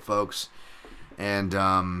side, right, folks? And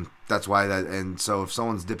that's why that. And so if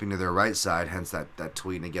someone's dipping to their right side, hence that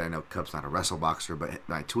tweet. And again, I know Cub's not a wrestle boxer, but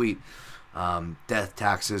my tweet: death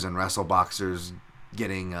taxes and wrestle boxers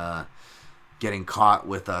getting caught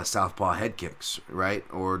with southpaw head kicks, right?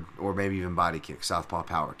 Or maybe even body kicks, southpaw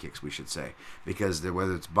power kicks, we should say, because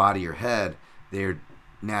whether it's body or head, they're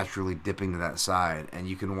naturally dipping to that side. And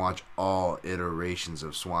you can watch all iterations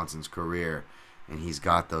of Swanson's career, and he's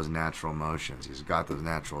got those natural motions. He's got those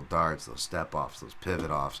natural darts, those step offs, those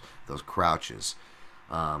pivot offs, those crouches,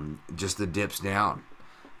 just the dips down.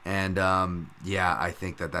 And I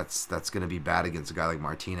think that's going to be bad against a guy like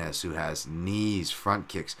Martinez, who has knees, front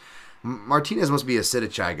kicks. Martinez must be a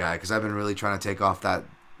Sidichai guy, because I've been really trying to take off that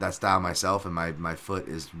style myself, and my foot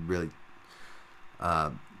is really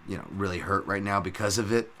really hurt right now because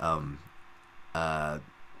of it. You're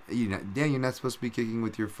not supposed to be kicking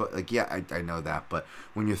with your foot. Like, yeah, I know that, but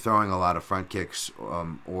when you're throwing a lot of front kicks,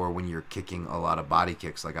 or when you're kicking a lot of body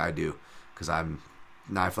kicks, like I do, because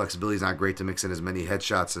my flexibility is not great to mix in as many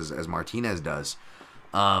headshots as Martinez does.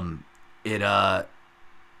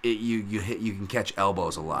 You can catch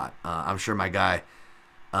elbows a lot. I'm sure my guy,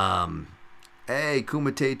 hey,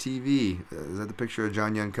 Kumite TV, is that the picture of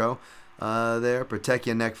John Yunko? There, protect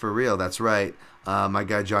your neck for real. That's right. My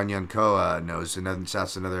guy John Yunko knows.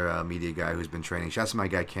 Shouts to another media guy who's been training. Shouts to my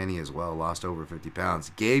guy Kenny as well. Lost over 50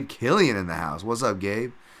 pounds. Gabe Killian in the house. What's up,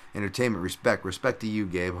 Gabe? Entertainment respect to you,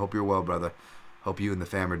 Gabe. Hope you're well, brother. Hope you and the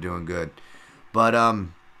fam are doing good. But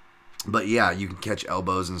yeah, you can catch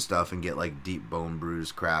elbows and stuff and get like deep bone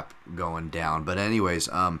bruise crap going down. But anyways,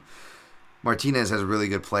 Martinez has a really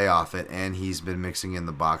good play off it, and he's been mixing in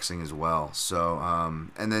the boxing as well. So,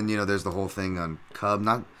 and then, there's the whole thing on Cub.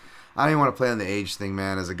 I don't even want to play on the age thing,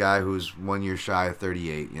 man, as a guy who's 1 year shy of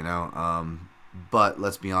 38, But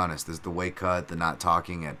let's be honest, there's the weight cut, the not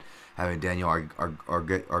talking, and having Daniel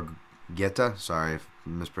Argueta, sorry if I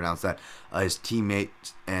mispronounced that, his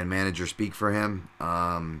teammate and manager speak for him.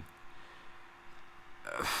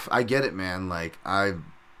 I get it, man. Like, I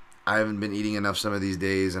haven't been eating enough some of these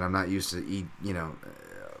days, and I'm not used to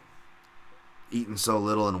eating so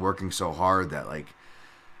little and working so hard that, like,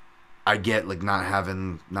 I get, like, not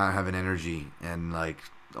having energy, and, like,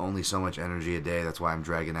 only so much energy a day. That's why I'm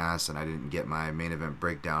dragging ass, and I didn't get my main event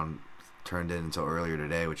breakdown turned in until earlier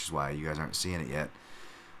today, which is why you guys aren't seeing it yet.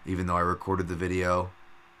 Even though I recorded the video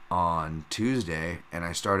on Tuesday, and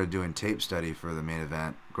I started doing tape study for the main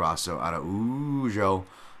event, Grasso Araujo,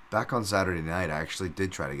 back on Saturday night. I actually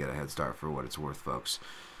did try to get a head start, for what it's worth, folks.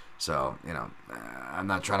 So, I'm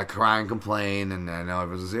not trying to cry and complain, and I know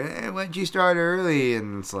everyone's like, hey, why'd you start early?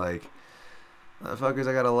 And it's like, motherfuckers,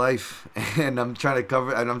 I got a life, and I'm trying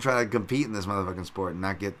to compete in this motherfucking sport, and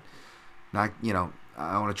I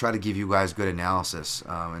want to try to give you guys good analysis,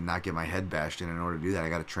 and not get my head bashed in order to do that, I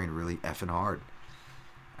got to train really effing hard.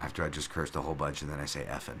 After I just cursed a whole bunch, and then I say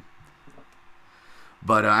effing.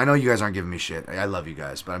 But I know you guys aren't giving me shit. I love you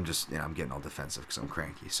guys, but I'm just, I'm getting all defensive because I'm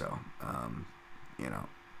cranky. So,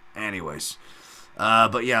 anyways.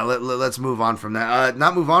 But yeah, let's move on from that.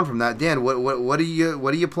 Not move on from that. Dan, what are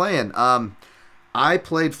you playing? I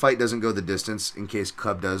played Fight Doesn't Go the Distance in case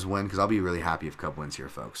Cub does win, because I'll be really happy if Cub wins here,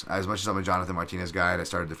 folks. As much as I'm a Jonathan Martinez guy and I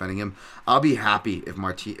started defending him, I'll be happy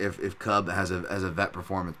if Cub has a vet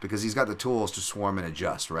performance, because he's got the tools to swarm and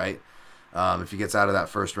adjust, right? If he gets out of that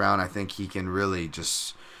first round, I think he can really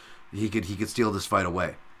just he could steal this fight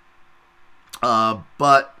away.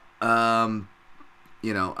 But I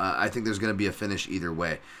think there's going to be a finish either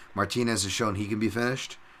way. Martinez has shown he can be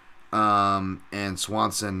finished. And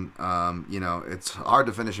Swanson, it's hard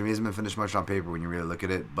to finish him. He hasn't been finished much on paper when you really look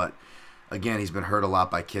at it. But, again, he's been hurt a lot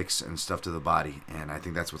by kicks and stuff to the body. And I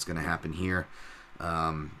think that's what's going to happen here.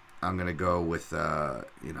 I'm going to go with,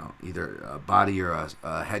 either a body or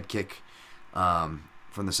a head kick from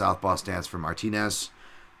the southpaw stance for Martinez.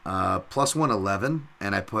 Plus 111,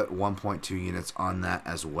 and I put 1.2 units on that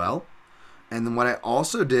as well. And then what I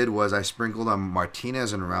also did was I sprinkled on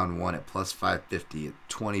Martinez in round 1 at plus 550 at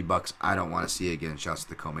 $20. I don't want to see again. Shouts to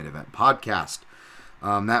the Co-Main Event podcast.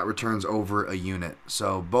 That returns over a unit.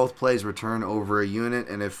 So both plays return over a unit,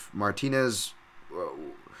 and if Martinez,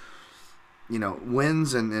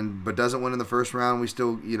 wins but doesn't win in the first round, we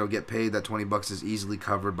still get paid. That $20 is easily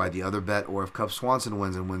covered by the other bet. Or if Cub Swanson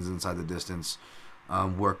wins and wins inside the distance,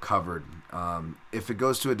 we're covered. If it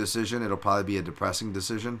goes to a decision, it'll probably be a depressing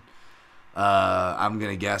decision. I'm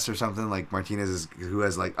gonna guess, or something like Martinez who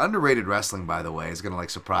has like underrated wrestling, by the way, is gonna like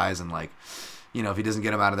surprise and if he doesn't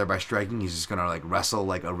get him out of there by striking, he's just gonna like wrestle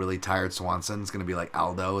like a really tired Swanson. It's gonna be like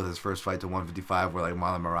Aldo with his first fight to 155, where like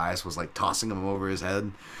Marlon Moraes was like tossing him over his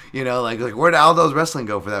head. Like where'd Aldo's wrestling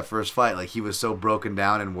go for that first fight? Like he was so broken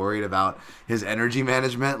down and worried about his energy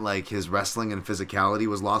management, like his wrestling and physicality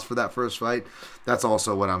was lost for that first fight. That's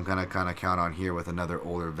also what I'm gonna kind of count on here with another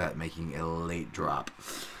older vet making a late drop.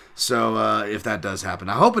 So if that does happen,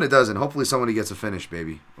 I'm hoping it doesn't. Hopefully somebody gets a finish,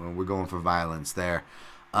 baby. We're going for violence there.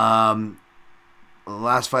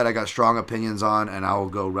 Last fight I got strong opinions on, and I will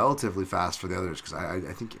go relatively fast for the others, because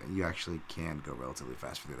I think you actually can go relatively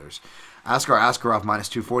fast for the others. Askarov minus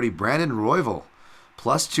 240. Brandon Royval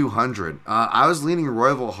plus 200. I was leaning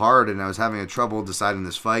Royval hard, and I was having trouble deciding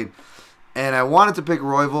this fight. And I wanted to pick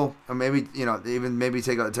Royval, or maybe even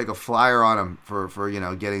take a flyer on him for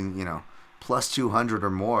getting plus 200 or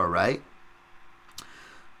more, right?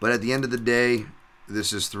 But at the end of the day,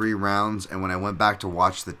 this is 3 rounds, and when I went back to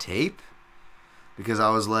watch the tape, because I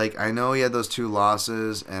was like, I know he had those 2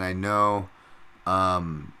 losses, and I know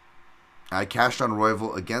I cashed on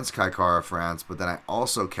Royval against Kai Kara France, but then I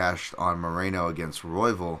also cashed on Moreno against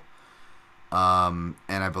Royval, and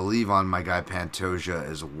I believe on my guy Pantoja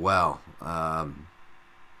as well,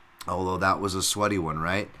 although that was a sweaty one,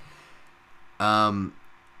 right?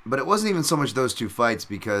 But it wasn't even so much those 2 fights,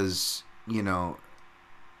 because, you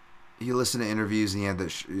listen to interviews and he had the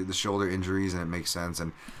shoulder injuries, and it makes sense.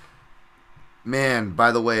 And, man,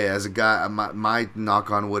 by the way, as a guy, my knock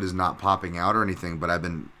on wood is not popping out or anything, but I've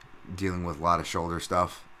been dealing with a lot of shoulder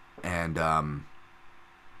stuff. And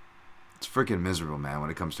it's freaking miserable, man, when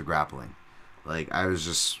it comes to grappling. Like, I was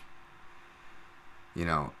just,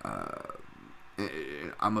 I'm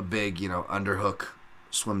a big, underhook,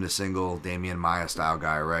 swim to single, Damian Maia style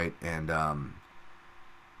guy, right? And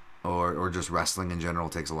or just wrestling in general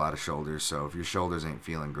takes a lot of shoulders. So if your shoulders ain't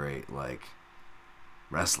feeling great, like,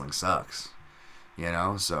 wrestling sucks,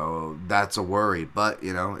 So that's a worry. But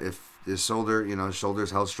if his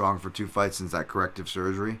shoulder's held strong for 2 fights since that corrective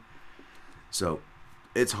surgery, so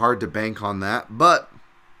it's hard to bank on that. But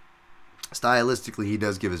stylistically, he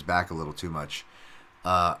does give his back a little too much.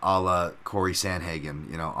 A la Corey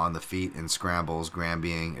Sandhagen, on the feet and scrambles,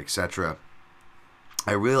 Granbying, etc.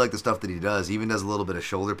 I really like the stuff that he does. He even does a little bit of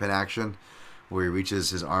shoulder pin action, where he reaches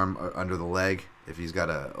his arm under the leg if he's got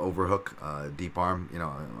a overhook, deep arm,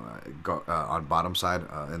 on bottom side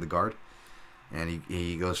in the guard, and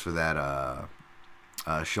he goes for that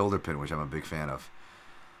shoulder pin, which I'm a big fan of.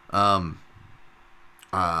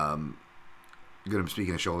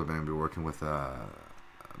 Speaking of shoulder pin, I'm going to be working with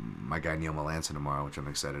my guy Neil Melanson tomorrow, which I'm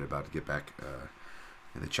excited about to get back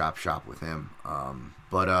in the chop shop with him.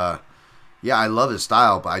 Yeah, I love his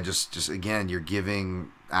style, but I just again, you're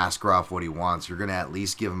giving Askarov what he wants. You're going to at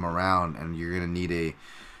least give him a round, and you're going to need a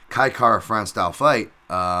Kai Kara France style fight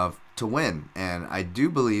to win. And I do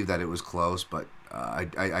believe that it was close, but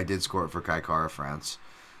I did score it for Kai Kara France.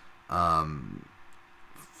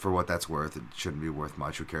 For what that's worth, it shouldn't be worth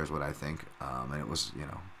much. Who cares what I think? And it was,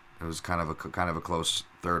 it was kind of a close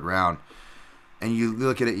third round. And you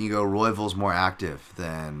look at it and you go, Royval's more active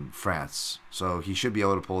than France, so he should be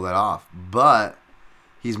able to pull that off. But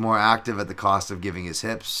he's more active at the cost of giving his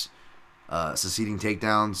hips, succeeding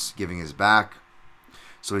takedowns, giving his back.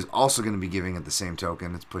 So he's also going to be giving at the same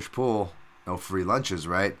token. It's push-pull. no free lunches,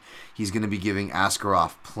 right? He's going to be giving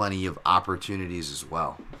Askarov plenty of opportunities as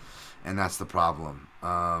well. And that's the problem.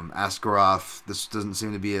 Askarov, this doesn't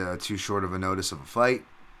seem to be too short of a notice of a fight.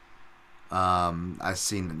 I've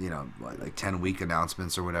seen, like 10-week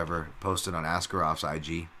announcements or whatever posted on Askarov's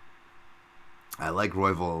IG. I like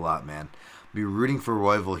Royval a lot, man. Be rooting for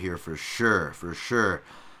Royval here for sure.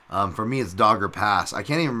 For me, it's dog or pass. I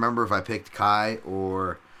can't even remember if I picked Kai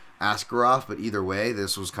or Askarov, but either way,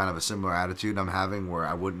 this was kind of a similar attitude I'm having where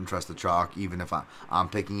I wouldn't trust the chalk, even if I'm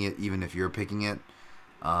picking it, even if you're picking it.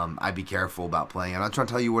 I'd be careful about playing. I'm not trying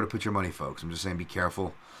to tell you where to put your money, folks. I'm just saying be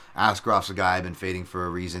careful. Askarov's a guy I've been fading for a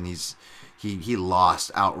reason. He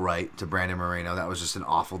lost outright to Brandon Moreno. That was just an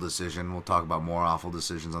awful decision. We'll talk about more awful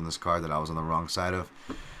decisions on this card that I was on the wrong side of.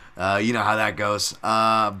 You know how that goes.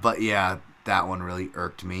 But yeah, that one really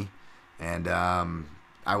irked me. And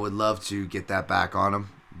I would love to get that back on him.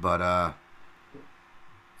 But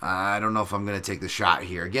I don't know if I'm going to take the shot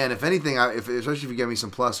here. Again, if anything, especially if you get me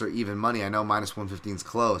some plus or even money, I know minus 115 is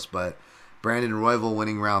close, but Brandon Royval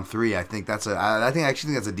winning round 3, I think that's I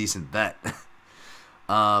actually think that's a decent bet.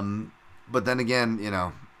 But then again,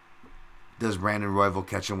 does Brandon Royval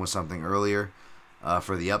catch him with something earlier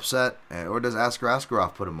for the upset, or does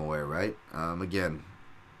Askarov put him away? Right? Again,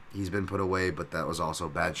 he's been put away, but that was also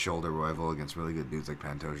bad shoulder Royval against really good dudes like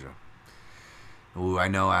Pantoja. Ooh, I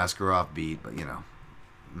know Askarov beat, but MMA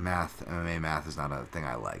math is not a thing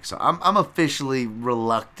I like. So I'm officially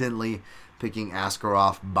reluctantly picking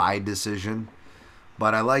Askarov by decision.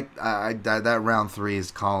 But I like that round 3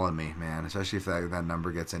 is calling me, man, especially if that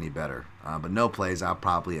number gets any better. But no plays, I'll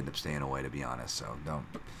probably end up staying away, to be honest. So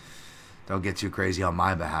don't get too crazy on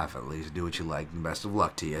my behalf, at least. Do what you like, and best of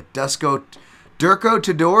luck to you. Durko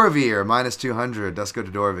Todorovic, minus 200. Dusko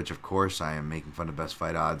Todorovic, of course. I am making fun of best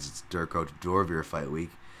fight odds. It's Durko Todorovic fight week.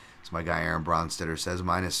 As my guy Aaron Bronstetter says,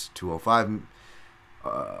 minus 205,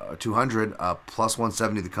 200, plus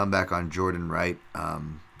 170 the comeback on Jordan Wright.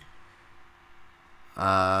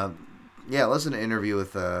 Yeah, listen to an interview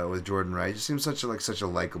with Jordan Wright. He just seems such a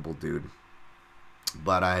likable dude.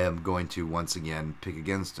 But I am going to once again pick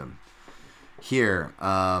against him. Here,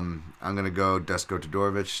 I'm going to go Dusko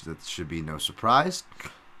Todorovic. That should be no surprise.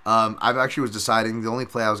 I actually was deciding, the only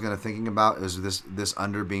play I was thinking about is this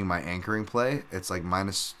under being my anchoring play. It's like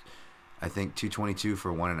minus, I think, 222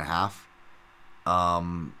 for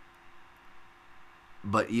 1.5.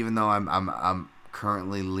 But even though I'm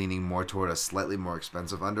currently leaning more toward a slightly more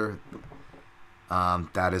expensive under,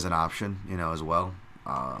 that is an option, as well.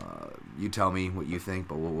 You tell me what you think,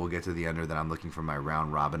 but we'll get to the under that I'm looking for my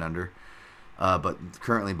round robin under. But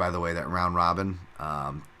currently, by the way, that round robin,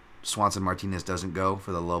 Swanson Martinez doesn't go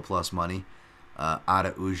for the low plus money.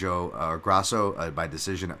 Ada Ujo Grasso by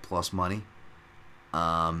decision at plus money.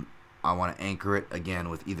 I want to anchor it again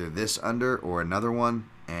with either this under or another one,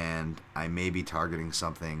 and I may be targeting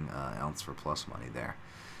something else for plus money there,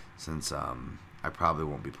 since I probably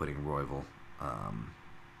won't be putting Royval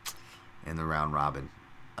in the round robin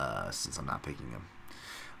since I'm not picking him.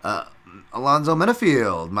 Alonzo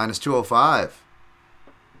Menifield, minus 205.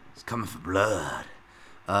 He's coming for blood.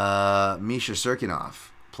 Misha Serkinov,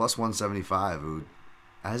 plus 175, who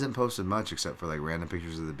hasn't posted much except for like random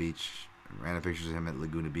pictures of the beach, random pictures of him at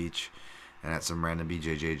Laguna Beach, and at some random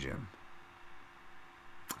BJJ gym.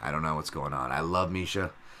 I don't know what's going on. I love Misha.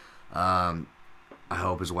 I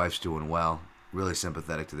hope his wife's doing well. Really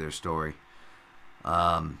sympathetic to their story.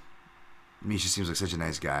 Misha seems like such a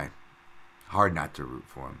nice guy. Hard not to root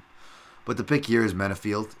for him. But the pick here is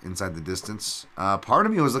Menifield inside the distance. Part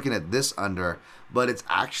of me was looking at this under, but it's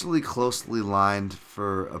actually closely lined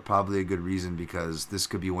for probably a good reason, because this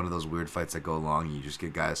could be one of those weird fights that go long. You just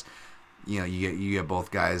get guys, you get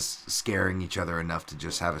both guys scaring each other enough to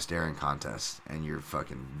just have a staring contest, and you're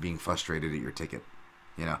fucking being frustrated at your ticket.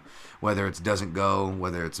 Whether it doesn't go,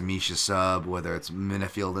 whether it's Misha sub, whether it's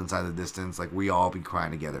Menifield inside the distance, like we all be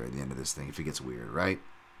crying together at the end of this thing if it gets weird, right?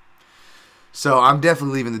 So I'm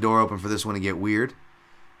definitely leaving the door open for this one to get weird,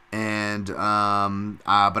 and but I'm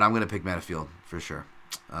gonna pick Menifield for sure.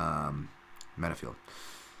 Menifield.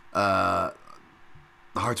 The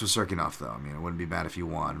hearts with Serkinov though. I mean, it wouldn't be bad if you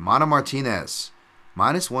won. Mana Martinez,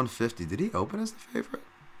 minus 150. Did he open as the favorite?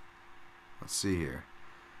 Let's see here,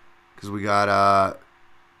 because we got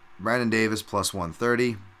Brandon Davis plus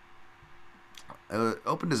 130.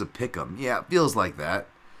 Opened as a pick'em. Yeah, it feels like that.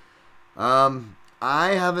 I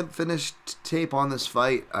haven't finished tape on this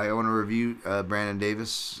fight. I want to review Brandon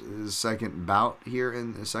Davis' second bout here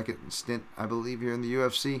in the second stint, I believe, here in the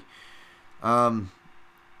UFC. I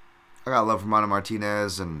got love for Mana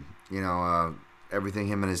Martinez, and everything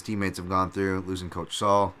him and his teammates have gone through, losing Coach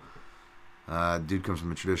Saul. Dude comes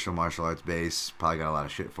from a traditional martial arts base. Probably got a lot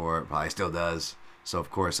of shit for it. Probably still does. So,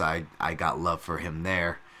 of course, I got love for him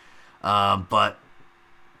there. But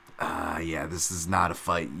yeah, this is not a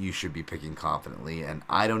fight you should be picking confidently. And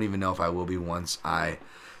I don't even know if I will be once I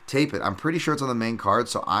tape it. I'm pretty sure it's on the main card.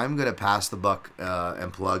 So I'm going to pass the buck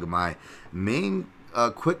and plug my main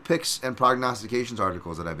quick picks and prognostications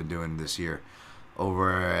articles that I've been doing this year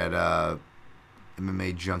over at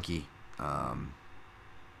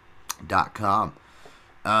MMAJunkie.com.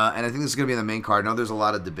 And I think this is going to be in the main card. I know there's a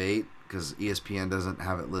lot of debate because ESPN doesn't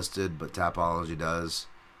have it listed, but Tapology does.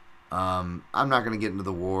 I'm not going to get into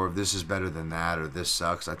the war of this is better than that or this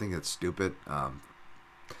sucks. I think it's stupid.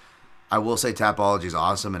 I will say Tapology is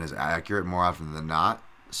awesome and is accurate more often than not.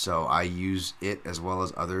 So I use it as well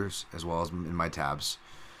as others, as well as in my tabs.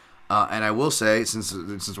 And I will say,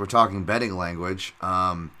 since we're talking betting language,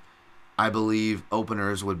 I believe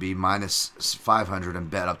openers would be minus 500 and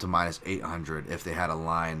bet up to minus 800 if they had a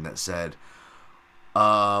line that said,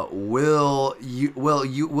 will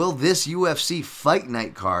this UFC fight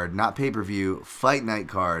night card, not pay-per-view, fight night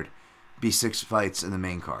card, be 6 fights in the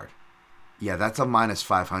main card? Yeah, that's a minus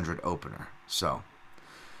 500 opener. So,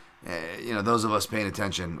 those of us paying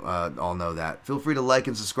attention all know that. Feel free to like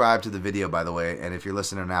and subscribe to the video, by the way. And if you're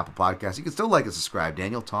listening on Apple Podcasts, you can still like and subscribe.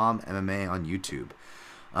 Daniel Tom MMA on YouTube.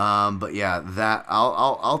 But yeah, that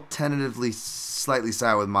I'll tentatively slightly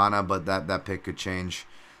side with Mana, but that pick could change.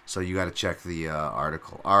 So you got to check the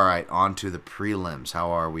article. All right, on to the prelims. How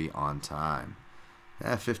are we on time?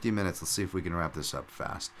 50 minutes. Let's see if we can wrap this up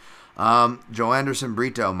fast. Joe Anderson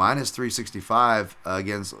Brito, minus 365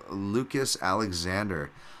 against Lucas Alexander.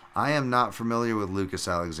 I am not familiar with Lucas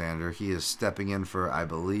Alexander. He is stepping in for, I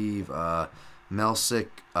believe, Melsik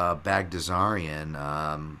Bagdasarian.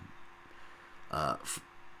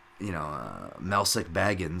 Melsik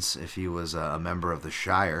Baggins, if he was a member of the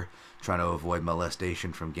Shire, trying to avoid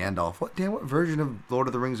molestation from Gandalf. What version of Lord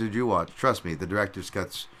of the Rings did you watch? Trust me, the director's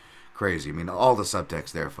cut's crazy. I mean, all the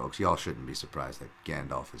subtext there, folks. Y'all shouldn't be surprised that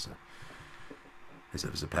Gandalf is a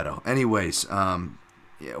pedo. Anyways,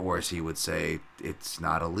 or as he would say, it's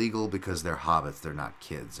not illegal because they're hobbits, they're not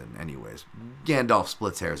kids. And anyways, Gandalf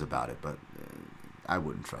splits hairs about it, but I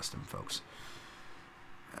wouldn't trust him, folks.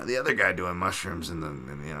 The other guy doing mushrooms in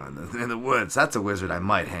the woods, that's a wizard I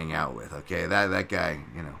might hang out with. Okay, that guy,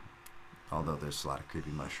 although there's a lot of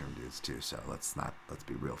creepy mushroom dudes too. So let's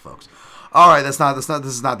be real, folks. All right, this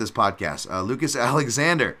is not this podcast. Lucas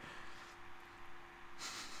Alexander.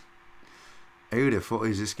 Who the fuck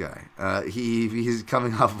is this guy? He's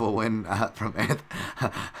coming off of a win from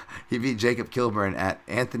he beat Jacob Kilburn at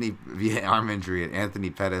Anthony via arm injury at Anthony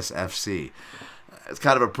Pettis FC. It's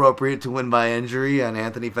kind of appropriate to win by injury on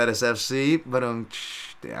Anthony Pettis FC, but I'm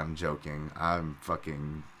joking. I'm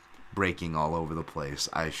fucking breaking all over the place.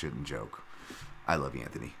 I shouldn't joke. I love you,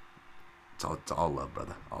 Anthony. It's all love,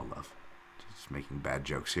 brother. All love. Just making bad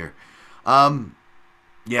jokes here.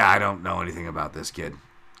 Yeah, I don't know anything about this kid.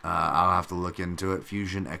 I'll have to look into it.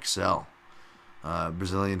 Fusion XL.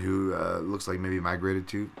 Brazilian who looks like maybe migrated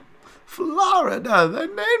to Florida. They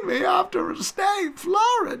named me after a state,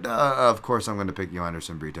 Florida. Of course, I'm going to pick you,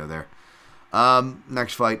 Anderson Brito there.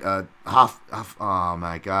 Next fight, oh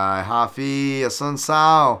my God, Rafi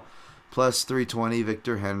Assunção, plus 320.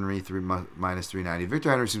 Victor Henry, minus 390. Victor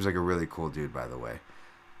Henry seems like a really cool dude, by the way.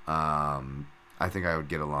 I think I would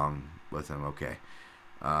get along with him okay.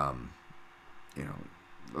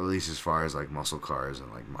 At least as far as like muscle cars and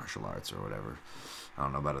like martial arts or whatever. I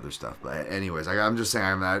don't know about other stuff, but anyways, I'm just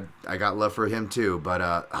saying I got love for him too. But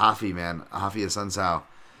Rafi Assunção,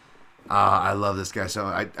 I love this guy. So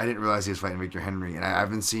I didn't realize he was fighting Victor Henry, and I've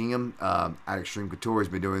been seeing him at Extreme Couture. He's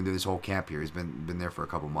been doing this whole camp here. He's been there for a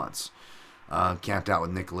couple months. Camped out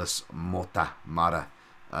with Nicholas Mata,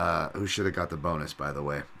 who should have got the bonus, by the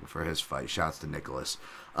way, for his fight. Shouts to Nicholas.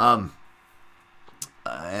 And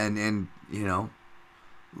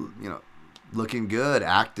looking good,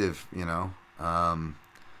 active, and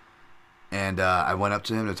I went up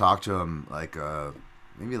to him to talk to him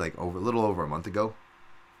maybe a little over a month ago.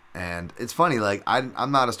 And it's funny, like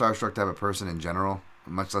I'm not a starstruck type of person in general,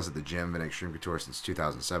 much less at the gym. Been Extreme Couture since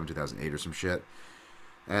 2007, 2008 or some shit.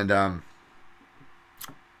 And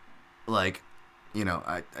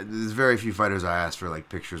there's very few fighters I asked for like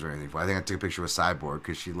pictures or anything for. I think I took a picture with Cyborg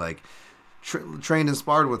because she trained and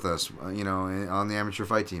sparred with us, on the amateur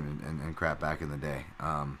fight team and crap back in the day.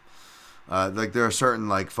 There are certain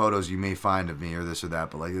like photos you may find of me or this or that,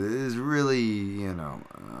 but like it is really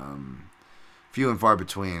few and far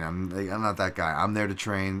between. I'm not that guy. I'm there to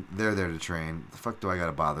train. They're there to train. The fuck do I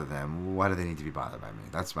gotta bother them? Why do they need to be bothered by me?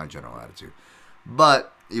 That's my general attitude.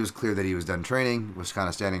 But it was clear that he was done training, was kind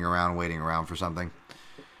of standing around, waiting around for something.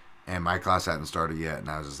 And my class hadn't started yet, and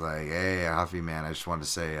I was just like, "Hey, Huffy, man, I just wanted to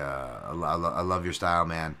say I love your style,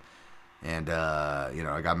 man, and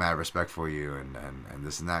I got mad respect for you, and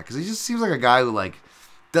this and that, because he just seems like a guy who like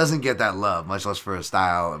doesn't get that love, much less for his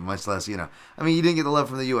style, and much less, I mean, you didn't get the love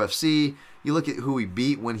from the UFC. You look at who he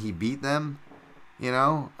beat when he beat them,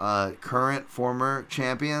 current, former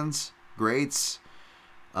champions, greats.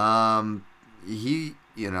 He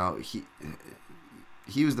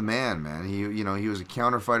was the man. He was a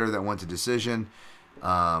counter fighter that went to decision.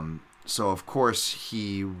 So of course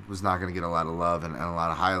he was not going to get a lot of love and a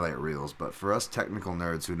lot of highlight reels. But for us technical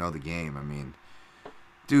nerds who know the game, I mean,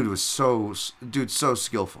 dude was so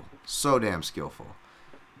skillful, so damn skillful.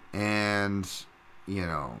 And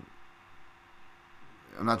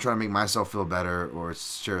I'm not trying to make myself feel better or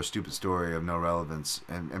share a stupid story of no relevance,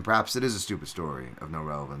 and perhaps it is a stupid story of no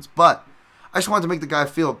relevance. But I just wanted to make the guy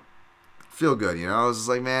feel good, I was just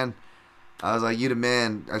like, man, you the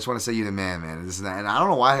man. I just want to say you the man, and this and that. And I don't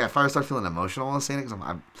know why I start feeling emotional while saying it, because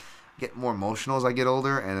I get more emotional as I get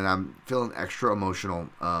older, and I'm feeling extra emotional.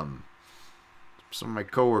 Some of my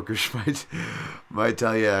coworkers might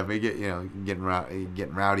tell you I may get getting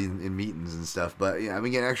rowdy in meetings and stuff, but yeah, I've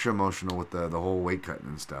been getting extra emotional with the whole weight cutting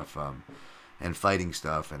and stuff, and fighting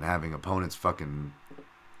stuff, and having opponents fucking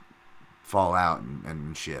fall out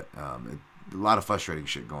and shit. A lot of frustrating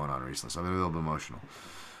shit going on recently, so I'm a little bit emotional.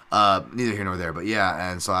 Neither here nor there, but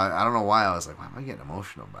yeah, and so I don't know why I was like, why am I getting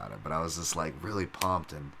emotional about it? But I was just like really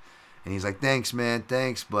pumped, and he's like, thanks, man,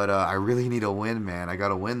 thanks, but I really need a win, man. I got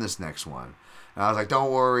to win this next one. And I was like,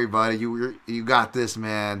 don't worry, buddy, you got this,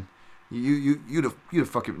 man. You the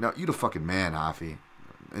fucking man, Hafi.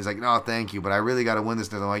 He's like, no, thank you, but I really got to win this.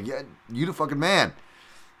 And I'm like, yeah, you the fucking man.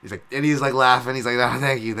 He's like, and he's like laughing. He's like, no,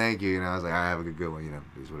 thank you. I was like, I have a good one,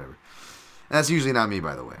 whatever. And that's usually not me,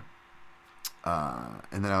 by the way.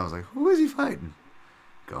 And then I was like, who is he fighting?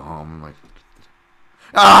 Go home. I'm like,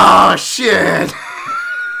 oh, shit.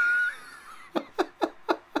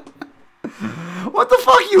 What the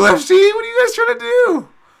fuck, UFC? What are you guys trying to do?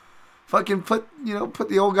 Fucking put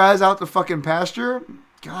the old guys out to fucking pasture?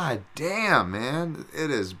 God damn, man.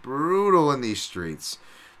 It is brutal in these streets.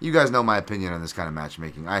 You guys know my opinion on this kind of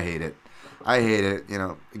matchmaking. I hate it.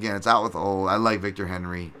 Again, it's out with the old. I like Victor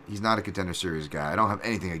Henry. He's not a Contender Series guy. I don't have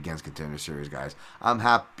anything against Contender Series guys. I'm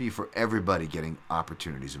happy for everybody getting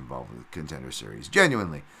opportunities involved with Contender Series.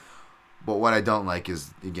 Genuinely. But what I don't like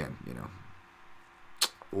is, again,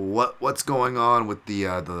 what's going on with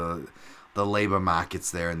the labor markets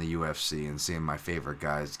there in the UFC, and seeing my favorite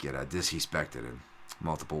guys get disrespected in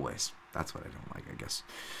multiple ways. That's what I don't like, I guess.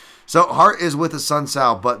 So Hart is with his son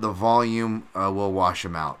Sal, but the volume will wash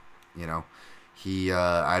him out. I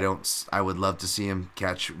would love to see him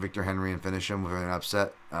catch Victor Henry and finish him with an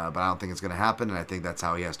upset, but I don't think it's going to happen, and I think that's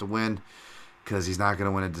how he has to win, because he's not going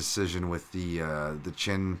to win a decision with the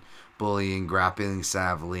chin bullying, grappling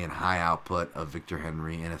savvy, and high output of Victor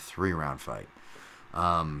Henry in a 3-round fight.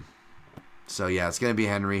 So yeah, it's going to be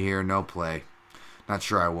Henry here, no play. Not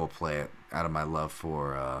sure I will play it out of my love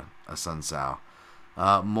for a Sun Sao.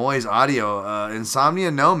 Moy's audio, insomnia,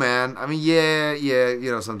 no, man. I mean,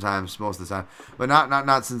 yeah, sometimes, most of the time, but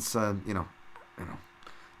not since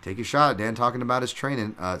take a shot. Dan talking about his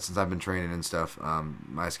training, since I've been training and stuff.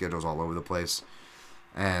 My schedule's all over the place,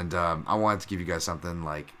 and I wanted to give you guys something.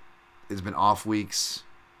 Like, it's been off weeks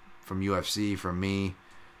from UFC, from me,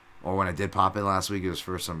 or when I did pop in last week, it was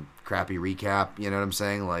for some crappy recap. You know what I'm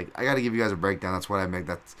saying? Like, I got to give you guys a breakdown. That's what I make.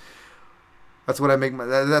 That's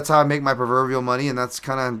how I make my proverbial money, and that's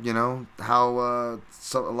kind of, how a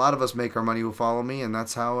lot of us make our money who follow me, and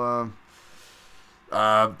that's how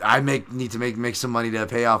I need to make some money to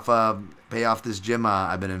pay off this gym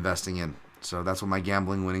I've been investing in. So that's what my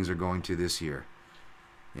gambling winnings are going to this year.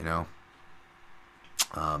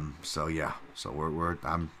 So yeah. So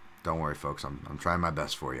don't worry, folks. I'm trying my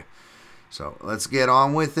best for you. So let's get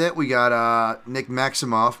on with it. We got Nick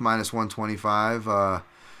Maximoff minus 125.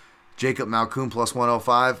 Jacob Malkoun plus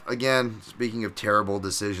 105. Again, speaking of terrible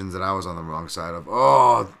decisions that I was on the wrong side of.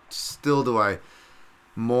 Oh, still do I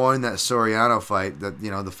mourn that Soriano fight, that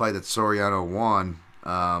the fight that Soriano won.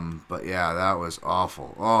 But yeah, that was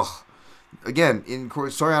awful. Oh, again,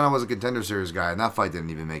 Soriano was a Contender Series guy, and that fight didn't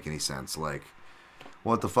even make any sense. Like,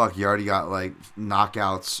 what the fuck? You already got like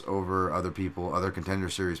knockouts over other people, other Contender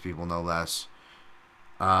Series people, no less.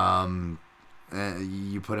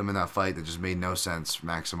 And you put him in that fight that just made no sense,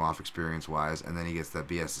 Maximoff experience-wise, and then he gets that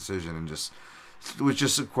BS decision, and which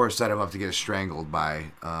just of course set him up to get strangled by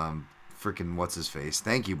freaking what's-his-face.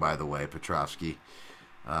 Thank you, by the way, Petrovsky.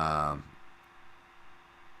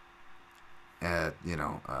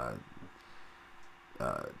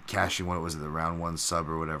 cashing what was it, the round one sub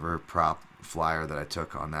or whatever prop flyer that I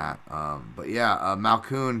took on that. But yeah,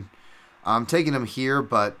 Malkoun, I'm taking him here,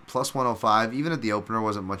 but plus 105. Even at the opener,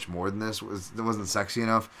 wasn't much more than this. It wasn't sexy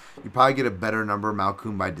enough. You probably get a better number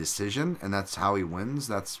Malkoun by decision, and that's how he wins.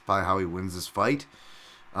 That's probably how he wins this fight.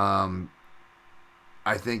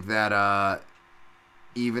 I think that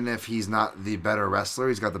even if he's not the better wrestler,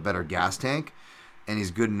 he's got the better gas tank, and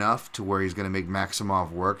he's good enough to where he's going to make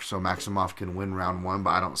Maximov work, so Maximov can win round one,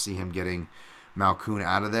 but I don't see him getting Malkoun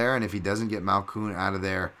out of there. And if he doesn't get Malkoun out of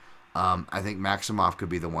there, I think Maximov could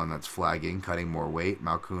be the one that's flagging, cutting more weight.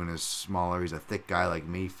 Malkoun is smaller. He's a thick guy like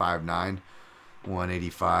me, 5'9",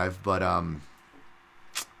 185. But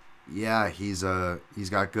yeah, he's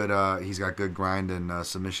got good grind and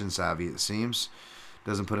submission savvy. It seems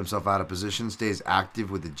doesn't put himself out of position. Stays active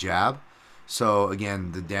with the jab. So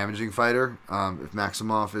again, the damaging fighter. If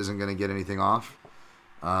Maximov isn't going to get anything off,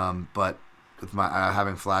 but with my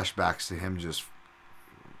having flashbacks to him just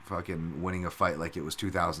fucking winning a fight like it was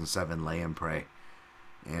 2007 lay and pray,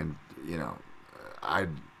 and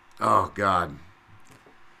oh god,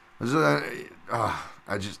 that's a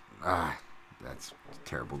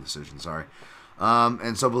terrible decision. Sorry.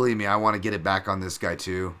 And so believe me, I want to get it back on this guy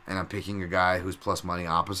too, and I'm picking a guy who's plus money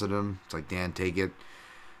opposite him. It's like, Dan, take it.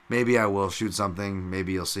 Maybe I will shoot something.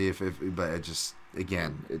 Maybe you'll see but it just,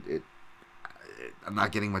 again, I'm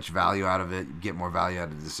not getting much value out of it. You get more value out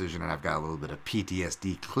of the decision, and I've got a little bit of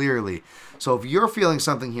PTSD, clearly. So if you're feeling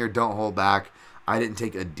something here, don't hold back. I didn't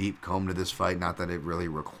take a deep comb to this fight. Not that it really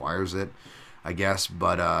requires it, I guess.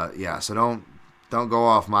 But, yeah, so don't go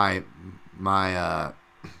off my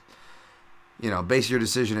base your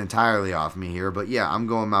decision entirely off me here. But, yeah, I'm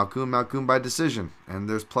going Malkoun by decision. And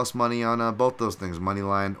there's plus money on both those things, money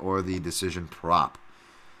line or the decision prop.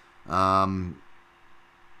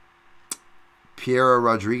 Piera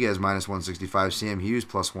Rodriguez minus 165. Sam Hughes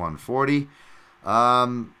plus 140.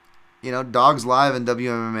 Dogs live in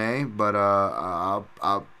WMMA, but I'll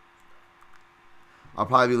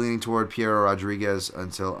probably be leaning toward Piera Rodriguez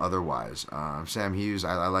until otherwise. Sam Hughes,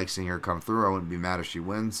 I like seeing her come through. I wouldn't be mad if she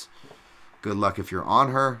wins. Good luck if you're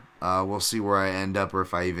on her. We'll see where I end up, or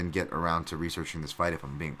if I even get around to researching this fight, if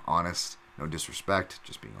I'm being honest. No disrespect,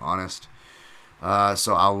 just being honest.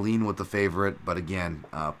 So I'll lean with the favorite, but again,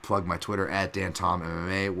 plug my Twitter at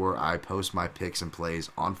DanTomMMA, where I post my picks and plays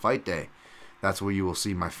on fight day. That's where you will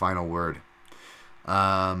see my final word.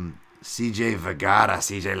 CJ Vergara,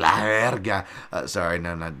 CJ La Verga. Sorry,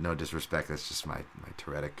 no disrespect. That's just my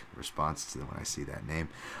Tourettic response to when I see that name.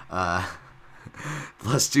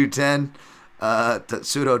 Plus 210.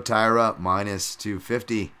 Tatsudo Taira minus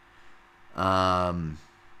 250.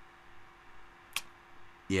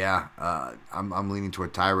 Yeah, I'm leaning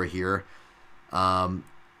toward Taira here. And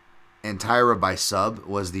Taira by sub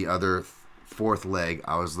was the other fourth leg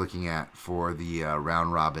I was looking at for the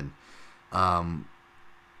round robin.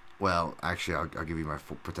 Well, actually, I'll give you my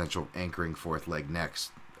potential anchoring fourth leg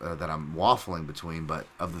next that I'm waffling between. But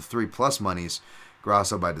of the 3+ monies,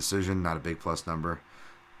 Grasso by decision, not a big plus number.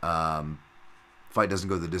 Fight doesn't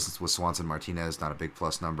go the distance with Swanson Martinez, not a big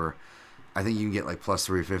plus number. I think you can get like plus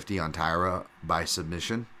 350 on Taira by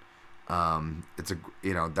submission. It's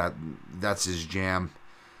that's his jam.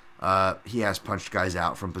 He has punched guys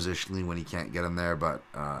out from positioning when he can't get them there, but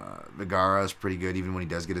Vergara is pretty good even when he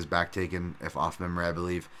does get his back taken, if off memory, I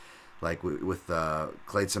believe. Like with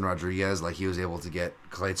Clayton Rodriguez, like he was able to get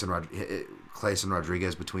Clayton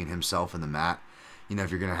Rodriguez between himself and the mat. If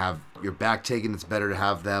you're gonna have your back taken, it's better to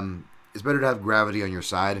have gravity on your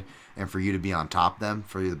side, and for you to be on top of them,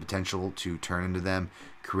 for the potential to turn into them,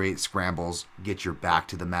 create scrambles, get your back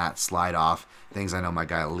to the mat, slide off, things I know my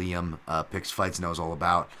guy Liam picks fights knows all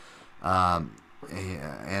about. So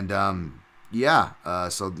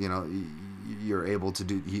you're able to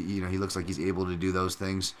do. He looks like he's able to do those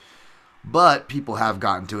things. But people have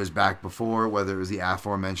gotten to his back before, whether it was the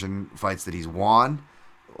aforementioned fights that he's won,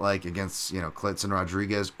 like against Clayton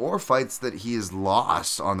Rodriguez, or fights that he has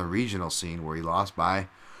lost on the regional scene, where he lost by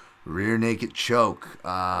rear naked choke,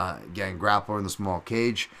 getting grappler in the small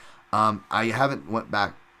cage. I haven't went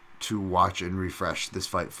back to watch and refresh this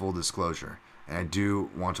fight, full disclosure, and I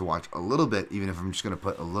do want to watch a little bit, even if I'm just going to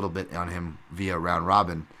put a little bit on him via round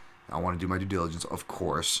robin. I want to do my due diligence, of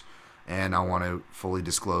course, and I want to fully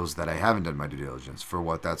disclose that I haven't done my due diligence for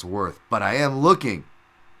what that's worth. But I am looking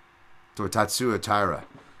to a Tatsuya Taira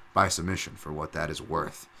by submission for what that is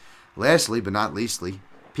worth. Lastly, but not leastly,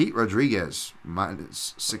 Pete Rodriguez,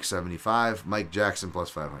 minus 675. Mike Jackson, plus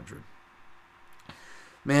 500.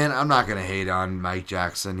 Man, I'm not going to hate on Mike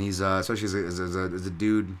Jackson. He's, especially as a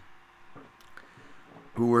dude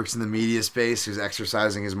who works in the media space, who's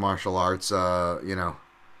exercising his martial arts,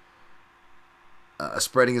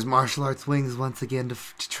 spreading his martial arts wings once again to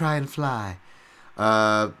try and fly.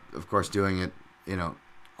 Of course, doing it,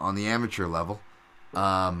 on the amateur level.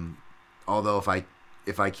 Although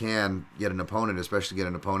if I can get an opponent, especially get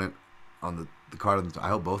an opponent on the card, I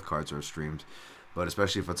hope both cards are streamed, but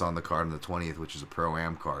especially if it's on the card on the 20th, which is a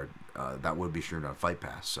Pro-Am card, that would be streamed on Fight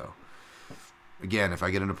Pass. So, again, if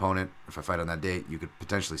I get an opponent, if I fight on that date, you could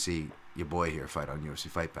potentially see your boy here fight on UFC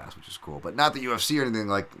Fight Pass, which is cool. But not the UFC or anything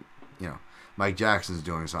like, Mike Jackson's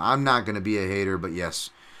doing. So I'm not going to be a hater, but yes,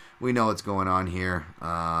 we know what's going on here,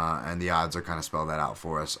 and the odds are kind of spelled that out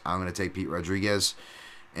for us. I'm going to take Pete Rodriguez,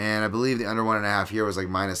 and I believe the under 1.5 here was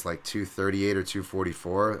minus 238 or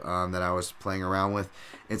 244 that I was playing around with.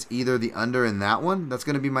 It's either the under in that one, that's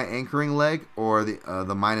going to be my anchoring leg, or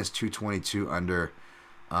the minus 222 under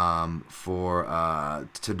for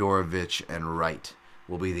Todorovic and Wright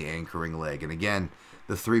will be the anchoring leg. And again,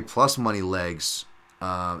 the 3+ money legs,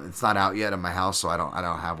 it's not out yet in my house, so I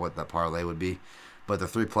don't have what that parlay would be. But the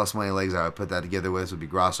 3+ money legs I would put that together with would be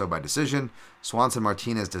Grasso by decision. Swanson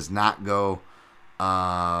Martinez does not go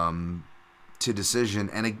to decision.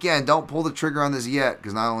 And again, don't pull the trigger on this yet,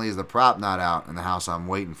 because not only is the prop not out in the house I'm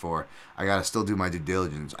waiting for, I got to still do my due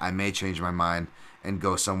diligence. I may change my mind and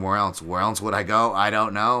go somewhere else. Where else would I go? I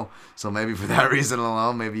don't know. So maybe for that reason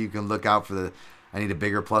alone, maybe you can look out for I need a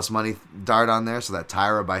bigger plus money dart on there, so that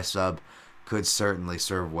Tyra by sub could certainly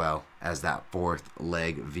serve well as that fourth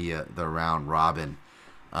leg via the round robin.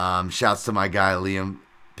 Shouts to my guy Liam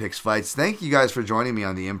Picks Fights. Thank you guys for joining me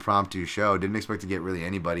on the impromptu show. Didn't expect to get really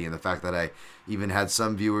anybody, and the fact that I even had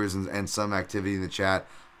some viewers and some activity in the chat,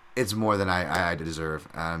 it's more than I deserve.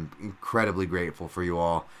 I'm incredibly grateful for you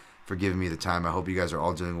all for giving me the time. I hope you guys are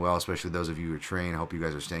all doing well, especially those of you who are trained. I hope you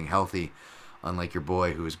guys are staying healthy, unlike your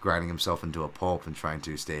boy who is grinding himself into a pulp and trying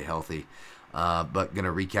to stay healthy. But going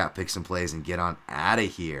to recap picks and plays and get on out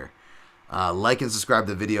of here. Like and subscribe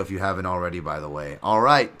to the video if you haven't already, by the way. All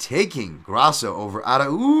right, taking Grasso over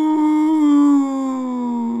Araujo.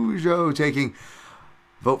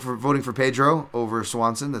 Voting for Pedro over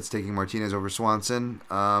Swanson. That's taking Martinez over Swanson.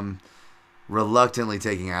 Reluctantly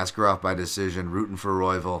taking Askarov by decision. Rooting for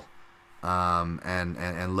Royval.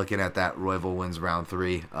 And looking at that Royval wins round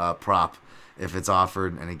 3 prop if it's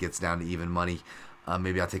offered and it gets down to even money.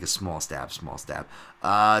 Maybe I'll take a small stab.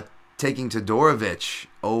 Taking Todorovic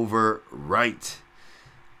over Wright.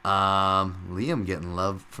 Liam getting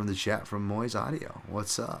love from the chat from Moy's Audio.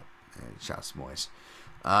 What's up? Shouts to Moy's.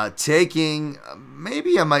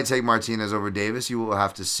 Maybe I might take Martinez over Davis. You will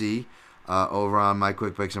have to see. Over on my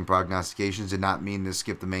quick picks and prognostications. Did not mean to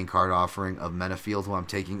skip the main card offering of Menafield, who I'm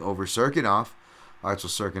taking over Serkinov. Arts will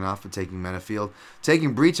Serkinov for taking Menafield.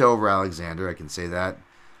 Taking Brito over Alexander. I can say that.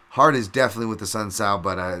 Hart is definitely with the Sun Sal,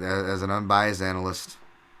 but as an unbiased analyst,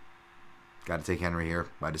 got to take Henry here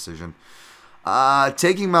by decision.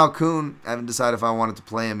 Taking Malkoun. I haven't decided if I wanted to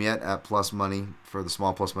play him yet at plus money for the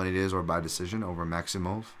small plus money it is, or by decision over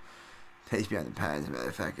Maximov. Pace beyond the pads,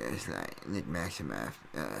 motherfucker. It's like Nick Maximov.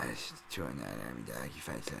 Chewing that army dog. He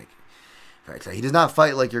fights like. He does not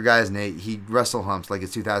fight like your guys, Nate. He wrestle humps like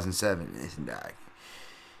it's 2007. Listen, dog.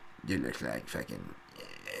 You look like fucking.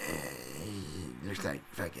 Looks like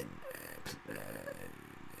fucking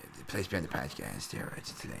place beyond the patch guy on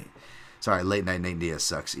steroids today. Sorry, late night Nate Diaz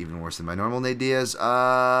sucks. Even worse than my normal Nate Diaz.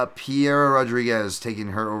 Piera Rodriguez taking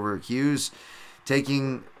her over Hughes.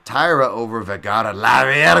 Taking Tyra over Vegara La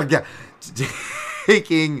Verga.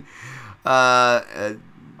 Taking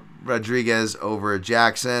Rodriguez over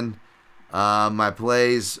Jackson. My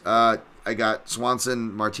plays. I got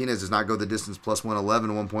Swanson. Martinez does not go the distance. Plus 111,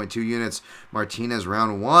 1.2 units. Martinez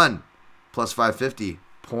round 1. Plus 550,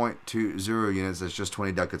 0.20 units. That's just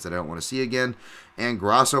 20 ducats that I don't want to see again. And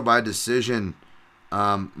Grasso by decision,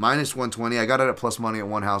 minus 120. I got it at plus money at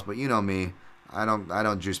one house, but you know me. I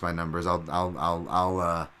don't juice my numbers. I'll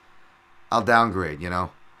downgrade.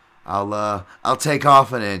 I'll take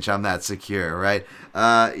off an inch. I'm that secure, right?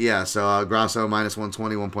 So Grasso minus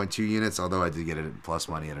 120, 1.2 units. Although I did get it at plus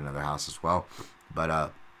money at another house as well,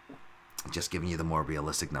 but just giving you the more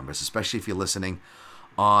realistic numbers, especially if you're listening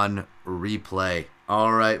on replay.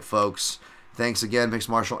 All right, folks. Thanks again,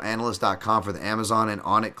 mixedmartialanalyst.com for the Amazon and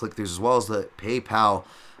on it click-throughs, as well as the PayPal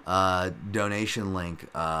donation link,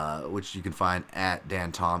 which you can find at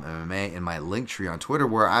DanTomMMA in my link tree on Twitter,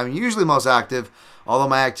 where I'm usually most active, although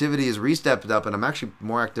my activity is re-stepped up, and I'm actually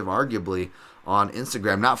more active, arguably, on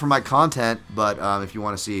Instagram. Not for my content, but if you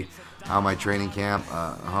want to see how my training camp,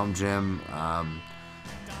 home gym,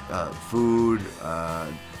 food,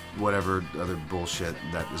 whatever other bullshit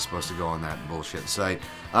that is supposed to go on that bullshit site.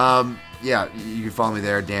 Yeah, you can follow me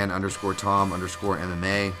there,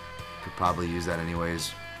 Dan_Tom_MMA. Could probably use that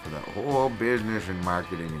anyways for the whole business and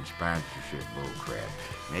marketing and sponsorship bullcrap.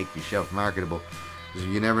 Make yourself marketable.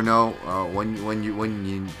 You never know when you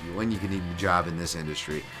can need a job in this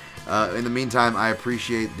industry. In the meantime, I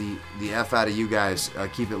appreciate the F out of you guys.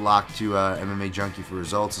 Keep it locked to MMA Junkie for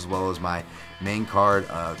results, as well as my main card,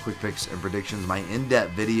 quick picks and predictions, my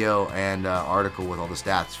in-depth video and article with all the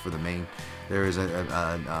stats for the main. There is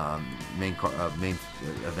a main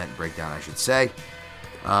event breakdown, I should say,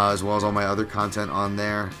 as well as all my other content on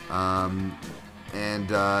there.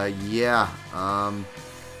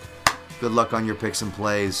 Good luck on your picks and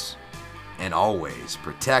plays, and always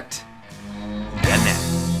protect